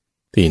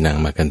ที่นาง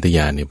มาคันธย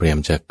าเนี่ยพยายา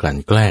มจะกลั่น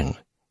แกล้ง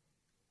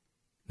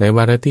ในว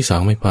าระที่สอ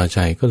งไม่พอใจ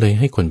ก็เลย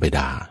ให้คนไป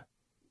ด่า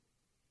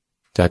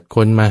จัดค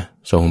นมา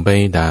ส่งไป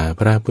ด่า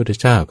พระพุทธ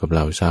เจ้ากับเห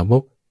ล่าสาว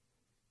ก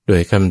ด้ว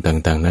ยคำ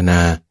ต่างๆนาน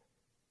า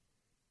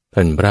ท่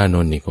านพระอาน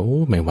นท์นี่ก็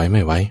ไม่ไห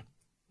ว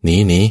ห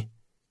นี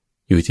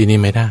อยู่ที่นี่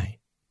ไม่ได้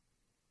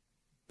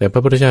แต่พร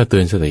ะพุทธเจ้าเตื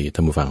อนสติท่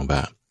านผู้ฟังว่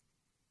า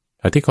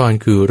อธิกรณ์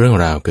คือเรื่อง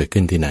ราวเกิด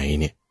ขึ้นที่ไหน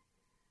เนี่ย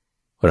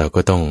เรา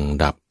ก็ต้อง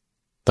ดับ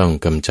ต้อง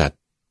กำจัด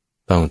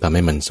ต้องทำใ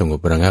ห้มันสงบ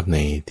ระงับใน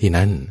ที่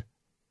นั้น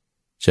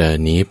จะ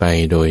หนีไป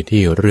โดย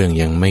ที่เรื่อง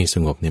ยังไม่ส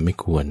งบเนี่ยไม่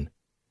ควร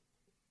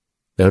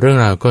แต่เรื่อง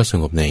ราวก็ส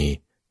งบใน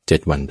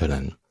7 วันเท่า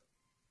นั้น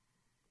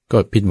ก็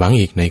ผิดหวัง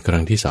อีกในครั้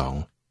งที่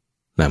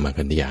2นางมา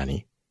คันธยา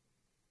นี้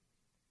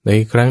ใน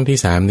ครั้งที่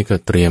3นี่ก็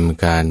เตรียม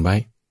การไว้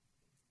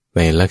ใน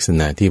ลักษ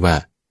ณะที่ว่า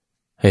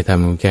ให้ท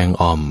ำแกง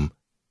อ่อม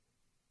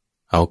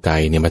เอาไก่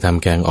เนี่ยมาท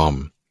ำแกงอ่อม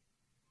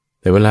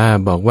แต่เวลา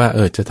บอกว่า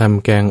จะท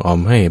ำแกงอ่อม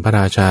ให้พระ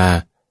ราชา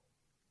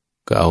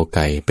ก็เอาไ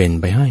ก่เป็น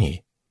ไปให้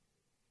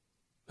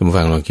ท่านผู้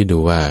ฟังลองคิดดู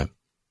ว่า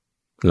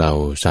เหล่า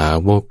สา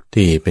วก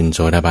ที่เป็นโส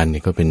ดาบันเ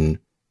นี่ยก็เป็น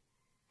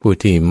ผู้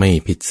ที่ไม่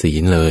ผิดศี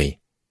ลเลย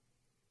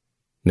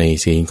ใน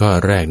ศีลข้อ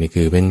แรกนี่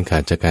คือเป็นขา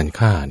ดจากการ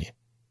ฆ่าเนี่ย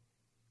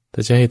ถ้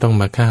าจะให้ต้อง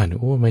มาฆ่าเนี่ย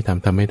ไม่ท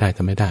ำไม่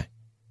ได้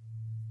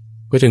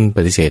ก็จึงป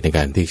ฏิเสธในก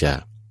ารที่จะ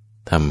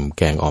ทำแ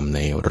กงอ่อมใน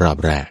รอบ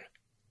แรก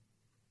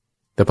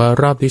แต่พอ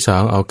รอบที่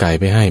2เอาไก่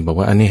ไปให้บอก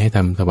ว่าอันนี้ให้ท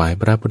ำถวาย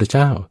พระพุทธเ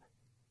จ้า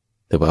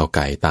แต่พอเอาไ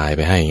ก่ตายไ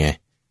ปให้ไง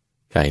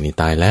ไก่นี่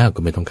ตายแล้วก็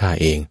ไม่ต้องฆ่า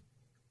เอง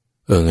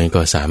งั้น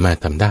ก็สามารถ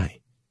ทำได้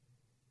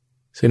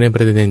ซึ่งในป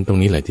ระเด็นตรง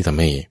นี้แหละที่ทำ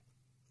ให้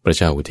พระเ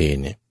จ้าอุเทน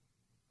เนี่ย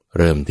เ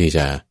ริ่มที่จ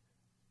ะ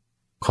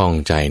ข้อง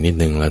ใจนิด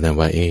นึงแล้วนะ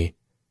ว่า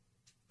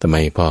ทำไม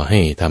พอให้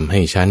ทำใ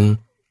ห้ฉัน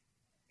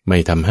ไม่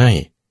ทำให้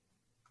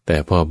แต่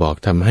พอบอก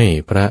ทำให้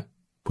พระ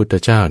พุทธ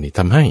เจ้านี่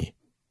ทำให้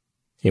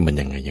มัน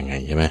ยังไง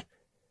ใช่ไหม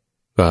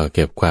ก็เ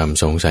ก็บความ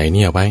สงสัยเ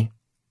นี่ยไว้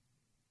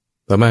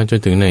ต่อมาจน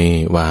ถึงใน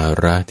วา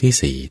ระ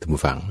ที่4ท่าน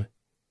ผู้ฟัง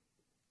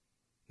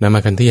นางมา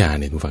คันธยา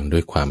เนี่ยท่านผู้ฟังด้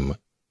วยความ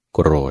โก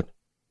รธ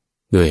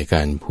ด้วยก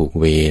ารผูก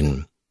เวร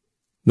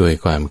ด้วย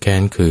ความแค้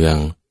นเคือง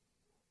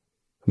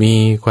มี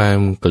ความ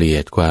เกลีย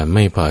ดความไ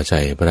ม่พอใจ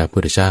พระพุ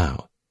ทธเจ้า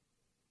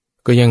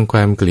ก็ยังคว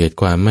ามเกลียด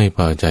ความไม่พ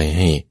อใจใ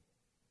ห้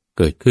เ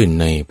กิดขึ้น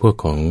ในพวก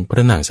ของพร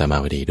ะนางสามา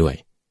วดีด้วย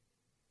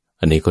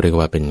อันนี้ก็เรียก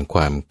ว่าเป็นคว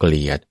ามเก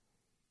ลียด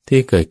ที่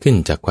เกิดขึ้น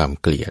จากความ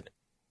เกลียด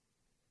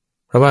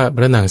เพราะว่าพ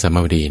ระนางสาม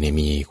าวดีเนี่ย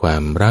มีควา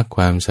มรักค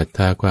วามศรัทธ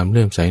าความเ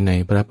ลื่อมใสใน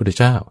พระพุทธ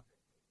เจ้า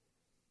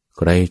ใ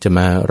ครจะม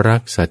ารั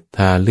กศรัทธ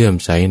าเลื่อม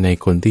ใสใน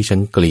คนที่ฉัน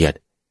เกลียด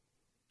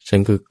ฉัน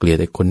ก็เกลียด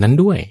ไอ้คนนั้น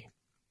ด้วย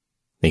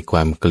ในคว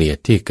ามเกลียด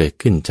ที่เกิด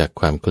ขึ้นจาก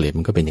ความเกลียด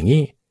มันก็เป็นอย่าง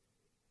นี้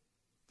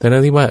แต่นั้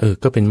นที่ว่า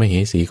ก็เป็นมเห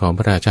สีของพ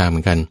ระราชาเหมื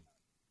อนกัน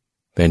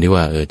แต่ที่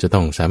ว่าจะต้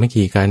องสามัค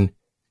คีกัน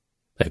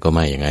แต่ก็ไ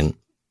ม่อย่างนั้น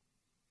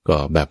ก็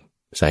แบบ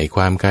ใส่ค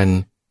วามกัน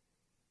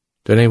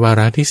จนในวา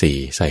ระที่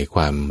4ใส่คว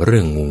ามเรื่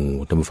องงู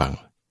ท่านผู้ฟัง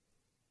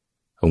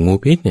เอางู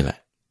พิษนี่แหละ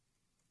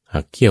หั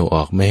กเขี้ยวอ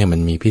อกไม่ให้มั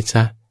นมีพิษซ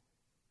ะ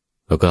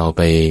แล้วก็เอาไ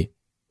ป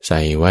ใ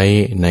ส่ไว้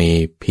ใน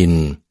พิน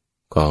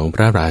ของพ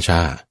ระราช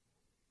า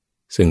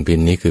ซึ่งพิน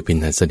นี้คือพิน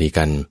หัสดี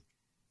กัน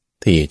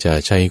ที่จะ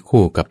ใช้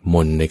คู่กับม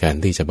นในการ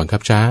ที่จะบังคั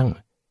บช้าง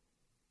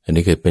อัน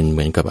นี้คือเป็นเห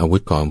มือนกับอาวุ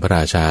ธของพระร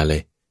าชาเล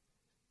ย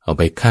เอาไ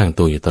ปข้าง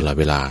ตัวอยู่ตลอด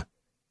เวลา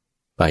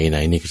ไปไหน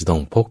นี่ก็จะต้อ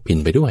งพกพิน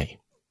ไปด้วย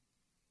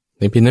ใ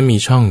นพินนั้นมี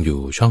ช่องอยู่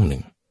ช่องหนึ่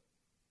ง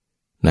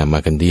นางมา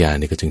คันธยา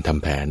นี่ก็จึงท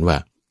ำแผนว่า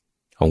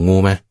เอางู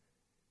มา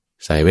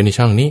ใส่ไว้ใน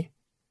ช่องนี้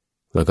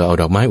แล้วก็เอา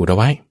ดอกไม้อุดเอา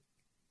ไว้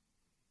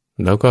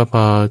แล้วก็พ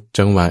อ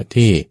จังหวะ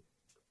ที่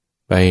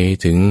ไป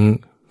ถึง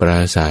ปรา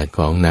สาทข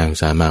องนาง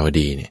สามาว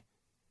ดีเนี่ย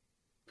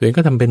ตัวเอง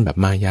ก็ทำเป็นแบบ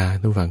มายา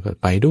ทุกฝั่งก็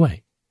ไปด้วย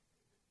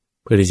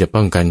เพื่อที่จะ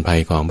ป้องกันภัย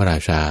ของพระรา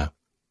ชา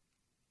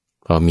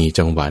พอมี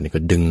จังหวะนี่ก็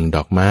ดึงด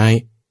อกไม้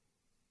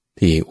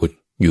ที่อุด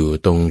อยู่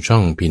ตรงช่อ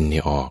งพิน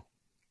นี่ออก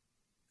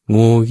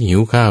งูหิ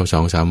วข้าว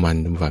 2-3 วัน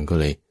ทุกฝั่งก็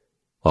เลย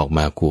ออกม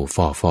าขู่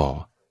ฟ่อ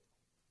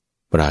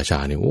พระราชา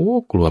เนี่ย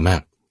กลัวมา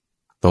ก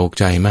ตก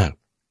ใจมาก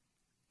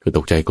คือต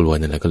กใจกลัว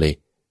นั่นแหละก็เลย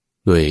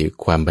ด้วย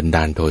ความบันด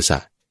าลโทสะ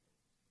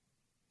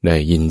ได้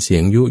ยินเสีย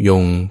งยุย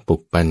งปลุ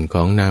กปั่นข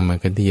องนางมา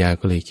คันธยา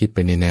ก็เลยคิดไป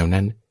ในแนว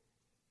นั้น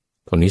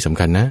ตรงนี้สำ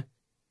คัญนะ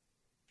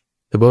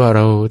แต่ว่าเ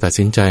ราตัด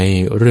สินใจ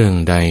เรื่อง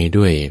ใด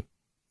ด้วย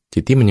จิ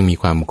ตที่มันยังมี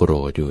ความโกร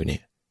ธอยู่เนี่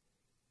ย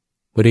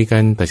บริกา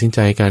รตัดสินใจ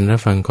การรับ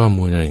ฟังข้อ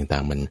มูลอะไรต่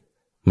างๆมัน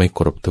ไม่ค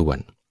รบถ้วน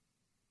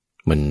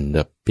มันแบ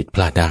บผิดพ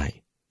ลาดได้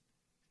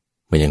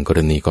เหมือนอย่างกร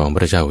ณีของพ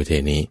ระเจ้าอุเท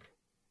นนี้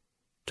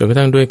จนกระ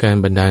ทั่งด้วยการ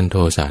บันดาลโท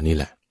สะนี่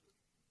แหละ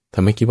ท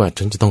ำให้คิดว่า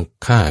ฉันจะต้อง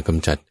ฆ่าก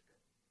ำจัด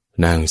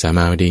นางสาม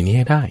าวดีนี้ใ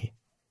ห้ได้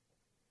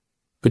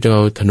ก็จะเอ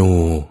าธนู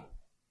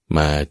ม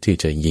าที่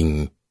จะยิง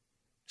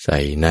ใส่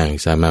นาง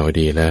สามาว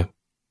ดีและ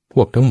พ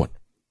วกทั้งหมด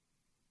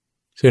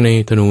ซึ่งใน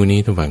ธนูนี้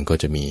ทุกฝั่งก็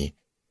จะมี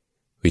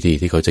วิธี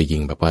ที่เขาจะยิ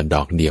งแบบว่าด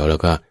อกเดียวแล้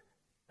วก็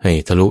ให้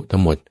ทะลุทั้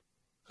งหมด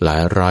หลา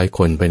ยร้อยค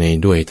นไปใน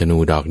ด้วยธนู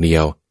ดอกเดี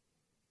ยว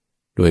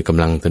ด้วยก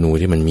ำลังธนู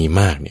ที่มันมี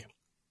มากเนี่ย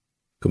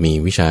ก็มี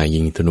วิชายิ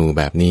งธนู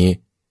แบบนี้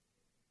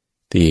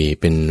ที่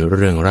เป็นเ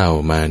รื่องเล่า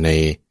มาใน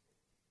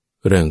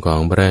เรื่องของ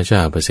พระราช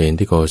าประเสน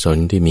ที่โกศล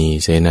ที่มี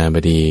เสนาบ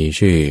ดี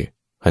ชื่อ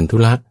พันธุ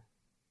ละ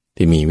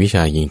ที่มีวิช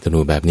ายิงธนู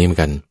แบบนี้เหมือน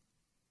กัน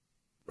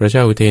พระเจ้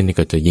าอุเทนนี่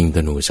ก็จะยิงธ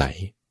นูใส่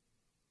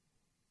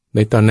ใน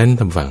ตอนนั้น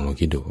ทำฝั่งลอง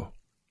คิดดู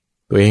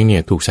ตัวเองเนี่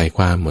ยถูกใส่ค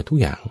วามหมดทุก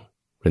อย่าง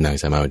พระนาง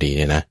สามาวดีเ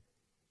นี่ยนะ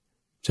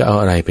จะเอา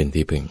อะไรเป็น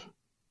ที่พึ่ง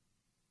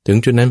ถึง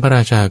จุดนั้นพระร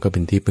าชาก็เป็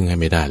นที่พึ่งให้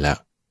ไม่ได้แล้ว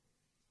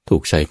ถู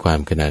กใส่ความ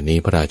ขนาดนี้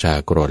พระราชา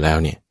โกรธแล้ว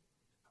เนี่ย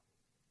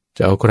จ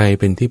ะเอาใคร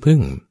เป็นที่พึ่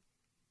ง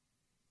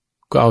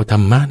ก็เอาธร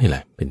รมะนี่แหล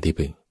ะเป็นที่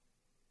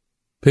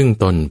พึ่ง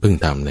ตนพึ่ง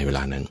ธรรมในเวล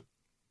านั้น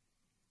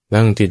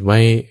ตั้งจิตไว้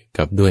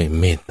กับด้วย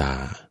เมตตา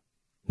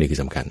นี่คือ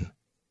สำคัญ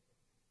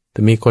ถ้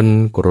ามีคน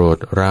โกรธ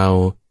เรา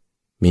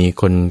มี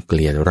คนเก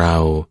ลียดเรา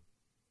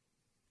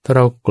ถ้าเ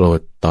ราโกร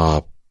ธตอ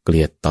บเก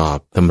ลียดตอบ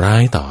ทำร้า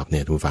ยตอบเ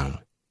นี่ยทุกฝั่ง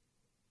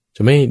จ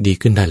ะไม่ดี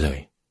ขึ้นได้เลย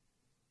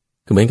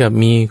คือเหมือนกับ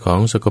มีของ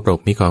สกปรก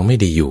มีของไม่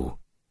ดีอยู่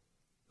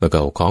แล้วก็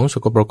เอาของส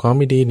กปรกของ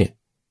ไม่ดีเนี่ย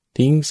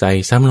ทิ้งใส่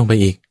ซ้ำลงไป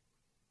อีก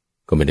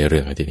ก็ไม่ได้เรื่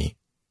องทีนี้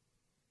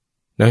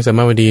นางสาม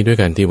าวดีด้วย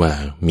กันที่ว่า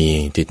มี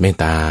จิตเมต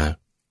ตา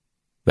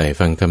ได้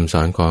ฟังคำส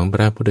อนของพ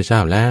ระพุทธเจ้า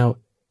แล้ว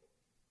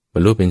บร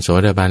รลุเป็นโส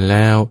ดาบันแ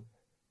ล้ว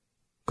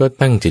ก็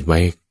ตั้งจิตไว้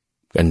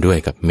กันด้วย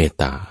กับเมต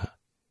ตา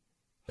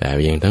แผ่ไป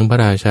ยังทั้งพระ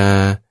ราชา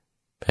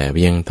แผ่ไป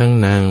ยังทั้ง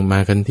นางมา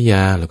คันธย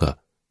าแล้วก็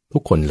ทุ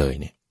กคนเลย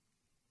เนี่ย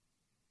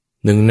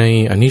หนึ่งใน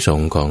อานิส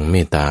งส์ของเม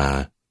ตตา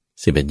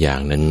11อย่าง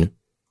นั้น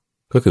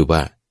ก็คือว่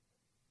า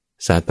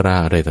ศาสตรา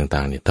อะไรต่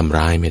างๆเนี่ยทำ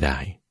ร้ายไม่ได้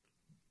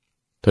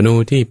ธนู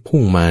ที่พุ่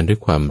งมาด้วย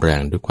ความแร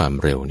งด้วยความ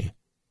เร็วเนี่ย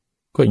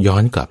ก็ย้อ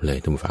นกลับเลย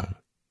ทุกฝั่ง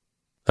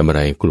ทำอะไ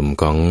รกลุ่ม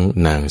ของ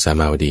นางสา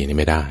มาวดีนี่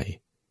ไม่ได้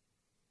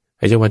ไ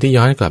อ้จังหวะที่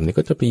ย้อนกลับนี่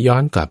ก็จะไปย้อ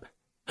นกลับ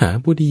หา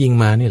ผู้ที่ยิง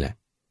มานี่แหละ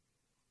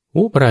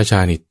พระราชา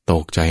นี่ต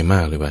กใจม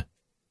ากเลยว่า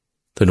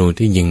ธนู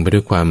ที่ยิงไปด้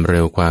วยความเ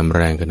ร็วความแ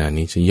รงขนาด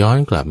นี้จะย้อน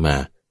กลับมา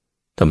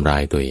ทำร้า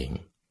ยตัวเอง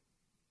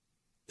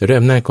แต่ด้วย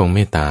อำนาจของเม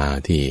ตตา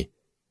ที่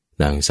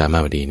นางสามา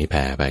วดีนี่แ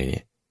ผ่ไปเนี่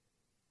ย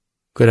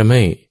ก็ทำใ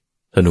ห้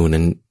ธนู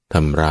นั้นท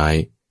ำร้าย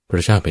พร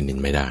ะเจ้าแผ่นดิน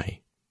ไม่ได้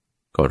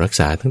ก็รัก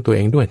ษาทั้งตัวเอ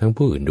งด้วยทั้ง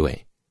ผู้อื่นด้วย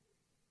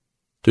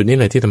จุดนี้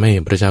เลยที่ทำให้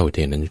พระเจ้าอุเท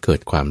นนั้นเกิด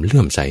ความเลื่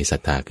อมใสศรั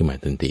ทธาขึ้นมา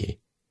ทันที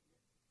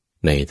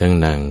ในทั้ง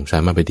นางสา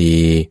มาวดี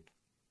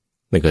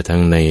และก็ทั้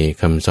งใน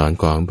คำสอน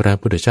ของพระ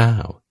พุทธเจ้า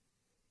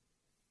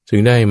จึง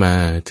ได้มา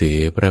ถือ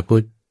พระพุท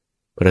ธ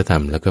พระธรร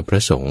มและก็พร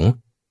ะสงฆ์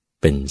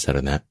เป็นสร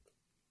ณะ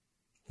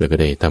แล้วก็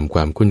ได้ทำคว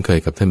ามคุ้นเคย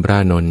กับท่านพระ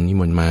นนท์นิ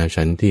มนต์มา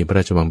ฉันที่พระร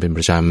าชวังเป็นป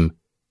ระจ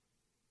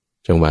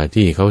ำจังหวะ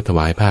ที่เขาถว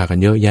ายผ้ากัน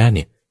เยอะแยะเ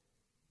นี่ย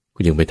ก็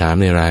ยังไปถาม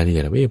ในรายละเอี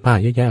ยดว่าผ้า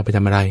เยอะแยะไปท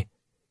ำอะไร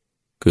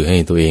คือให้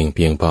ตัวเองเ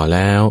พียงพอแ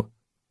ล้ว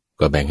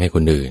ก็แบ่งให้ค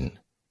นอื่น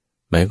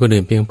แบ่งคน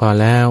อื่นเพียงพอ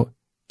แล้ว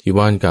จีว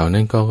รเก่า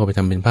นั้นก็ไปท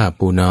ำเป็นผ้า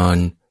ปูนอน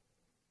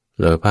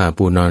แล้วผ้า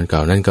ปูนอนเก่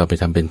านั้นก็ไป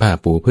ทำเป็นผ้า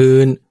ปูพื้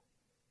น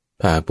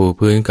ผ้าปู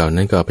พื้นเก่า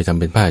นั้นก็ไปทำ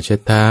เป็นผ้าเช็ด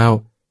เท้า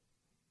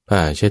ผ้า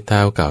เช็ดเท้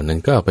าเก่านั้น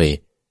ก็เอาไป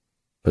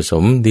ผส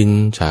มดิน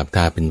ฉาบท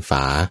าเป็นฝ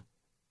า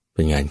เ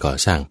ป็นงานก่อ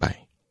สร้างไป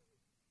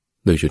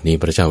โดยจุดนี้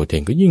พระเจ้าอุเท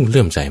นก็ยิ่งเ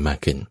ลื่อมใสมาก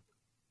ขึ้น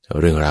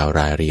เรื่องราว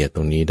รายละเอียดต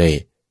รงนี้ได้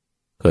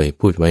เคย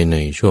พูดไว้ใน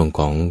ช่วงข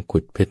องขุ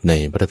ดเพชรใน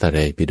พระไตร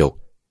ปิฎก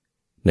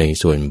ใน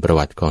ส่วนประ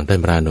วัติของท่าน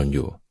พระอานนท์อ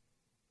ยู่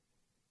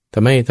ท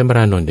ำให้ท่านพร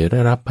ะอานนท์ได้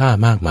รับผ้า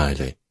มากมาย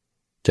เลย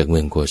จากเมื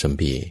องโกสัม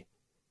พี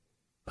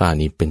ผ้า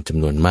นี้เป็นจ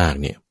ำนวนมาก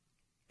เนี่ย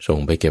ส่ง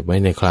ไปเก็บไว้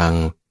ในคลัง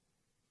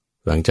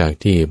หลังจาก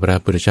ที่พระ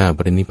พุทธเจ้าป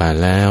รินิพพาน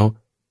แล้ว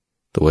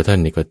ตัวท่าน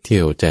นี่ก็เที่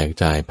ยวแจก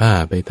จ่ายผ้า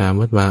ไปตาม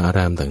วัดวาอาร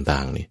ามต่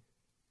างๆนี่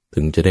ถึ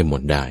งจะได้หม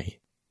ดได้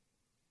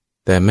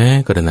แต่แม้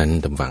กระนั้น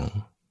ตำฝัง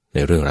ใน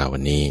เรื่องราววั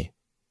นนี้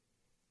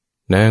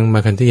นางมา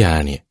คันธยา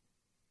เนี่ย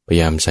พยา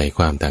ยามใส่ค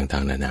วามต่า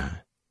งๆนานา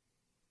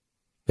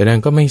แต่นาง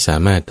ก็ไม่สา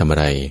มารถทำอะ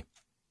ไร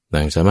น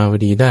างสามาว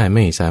ดีได้ไ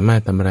ม่สามาร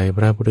ถทำอะไรพ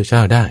ระพุทธเจ้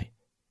าได้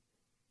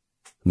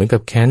เหมือนกั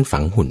บแค้นฝั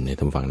งหุ่นใน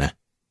ตำฝังนะ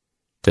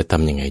จะท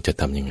ำยัง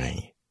ไง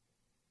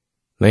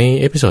ใน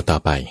เอพิโซดต่อ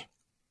ไป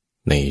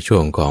ในช่ว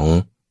งของ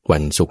วั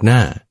นศุกร์หน้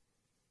า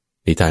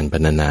นิทานพร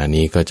รณนา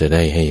นี้ก็จะไ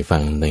ด้ให้ฟั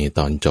งในต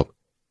อนจบ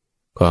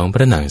ของพ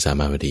ระนางสา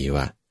มาวดี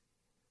ว่า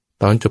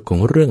ตอนจบของ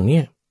เรื่องเนี้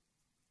ย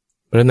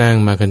พระนาง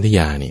มาคันธย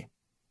านี่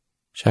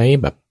ใช้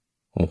แบบ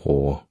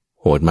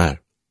โหดมาก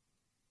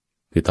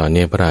คือตอน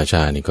นี้พระราช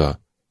านี่ก็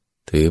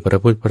ถือพระ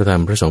พุทธพระธรร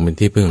มพระสงฆ์เป็น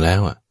ที่พึ่งแล้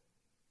ว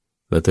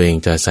แล้วตัวเอง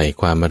จะใส่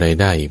ความอะไร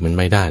ได้อีกมัน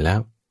ไม่ได้แล้ว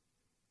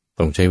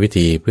ต้องใช้วิ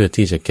ธีเพื่อ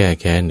ที่จะแก้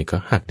แค้นนี่ก็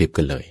หักดิบ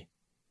กันเลย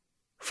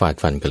ฟาด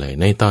ฟันกันเลย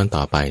ในตอนต่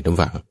อไปทุก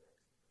ฝั่ง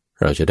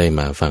เราจะได้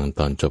มาฟัง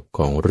ตอนจบข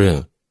องเรื่อง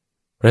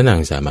พระนาง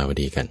สามาว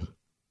ดีกัน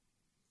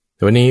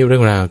วันนี้เรื่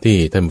องราวที่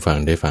ท่านฟัง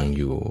ได้ฟัง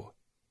อยู่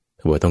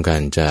ถ้าว่าต้องกา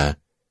รจะ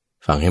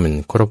ฟังให้มัน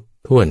ครบ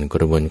ถ้วนก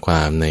ระบวนคว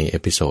ามในเอ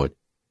พิโซด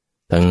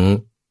ทั้ง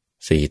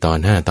4 ตอน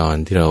 5 ตอน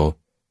ที่เรา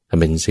ทำ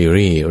เป็นซี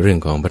รีส์เรื่อง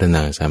ของพระน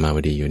างสามาว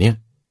ดีอยู่เนี่ย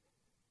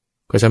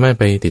ก็สามารถ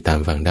ไปติดตาม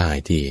ฟังได้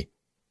ที่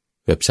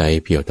เว็บไซ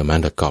ต์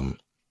piyotama.com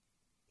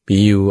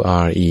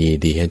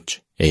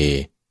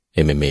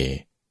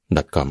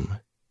puredhamma.com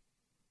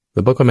แล้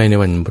วพบกันใหม่ใน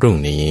วันพรุ่ง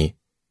นี้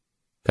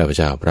ข้าพเ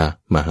จ้าพระ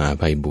มหาไ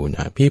พบูลย์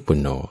อภิปุณ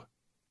โญ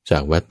จา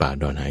กวัดป่า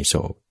ดอนไฮโศ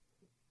ก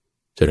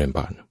เจริญพ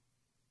ร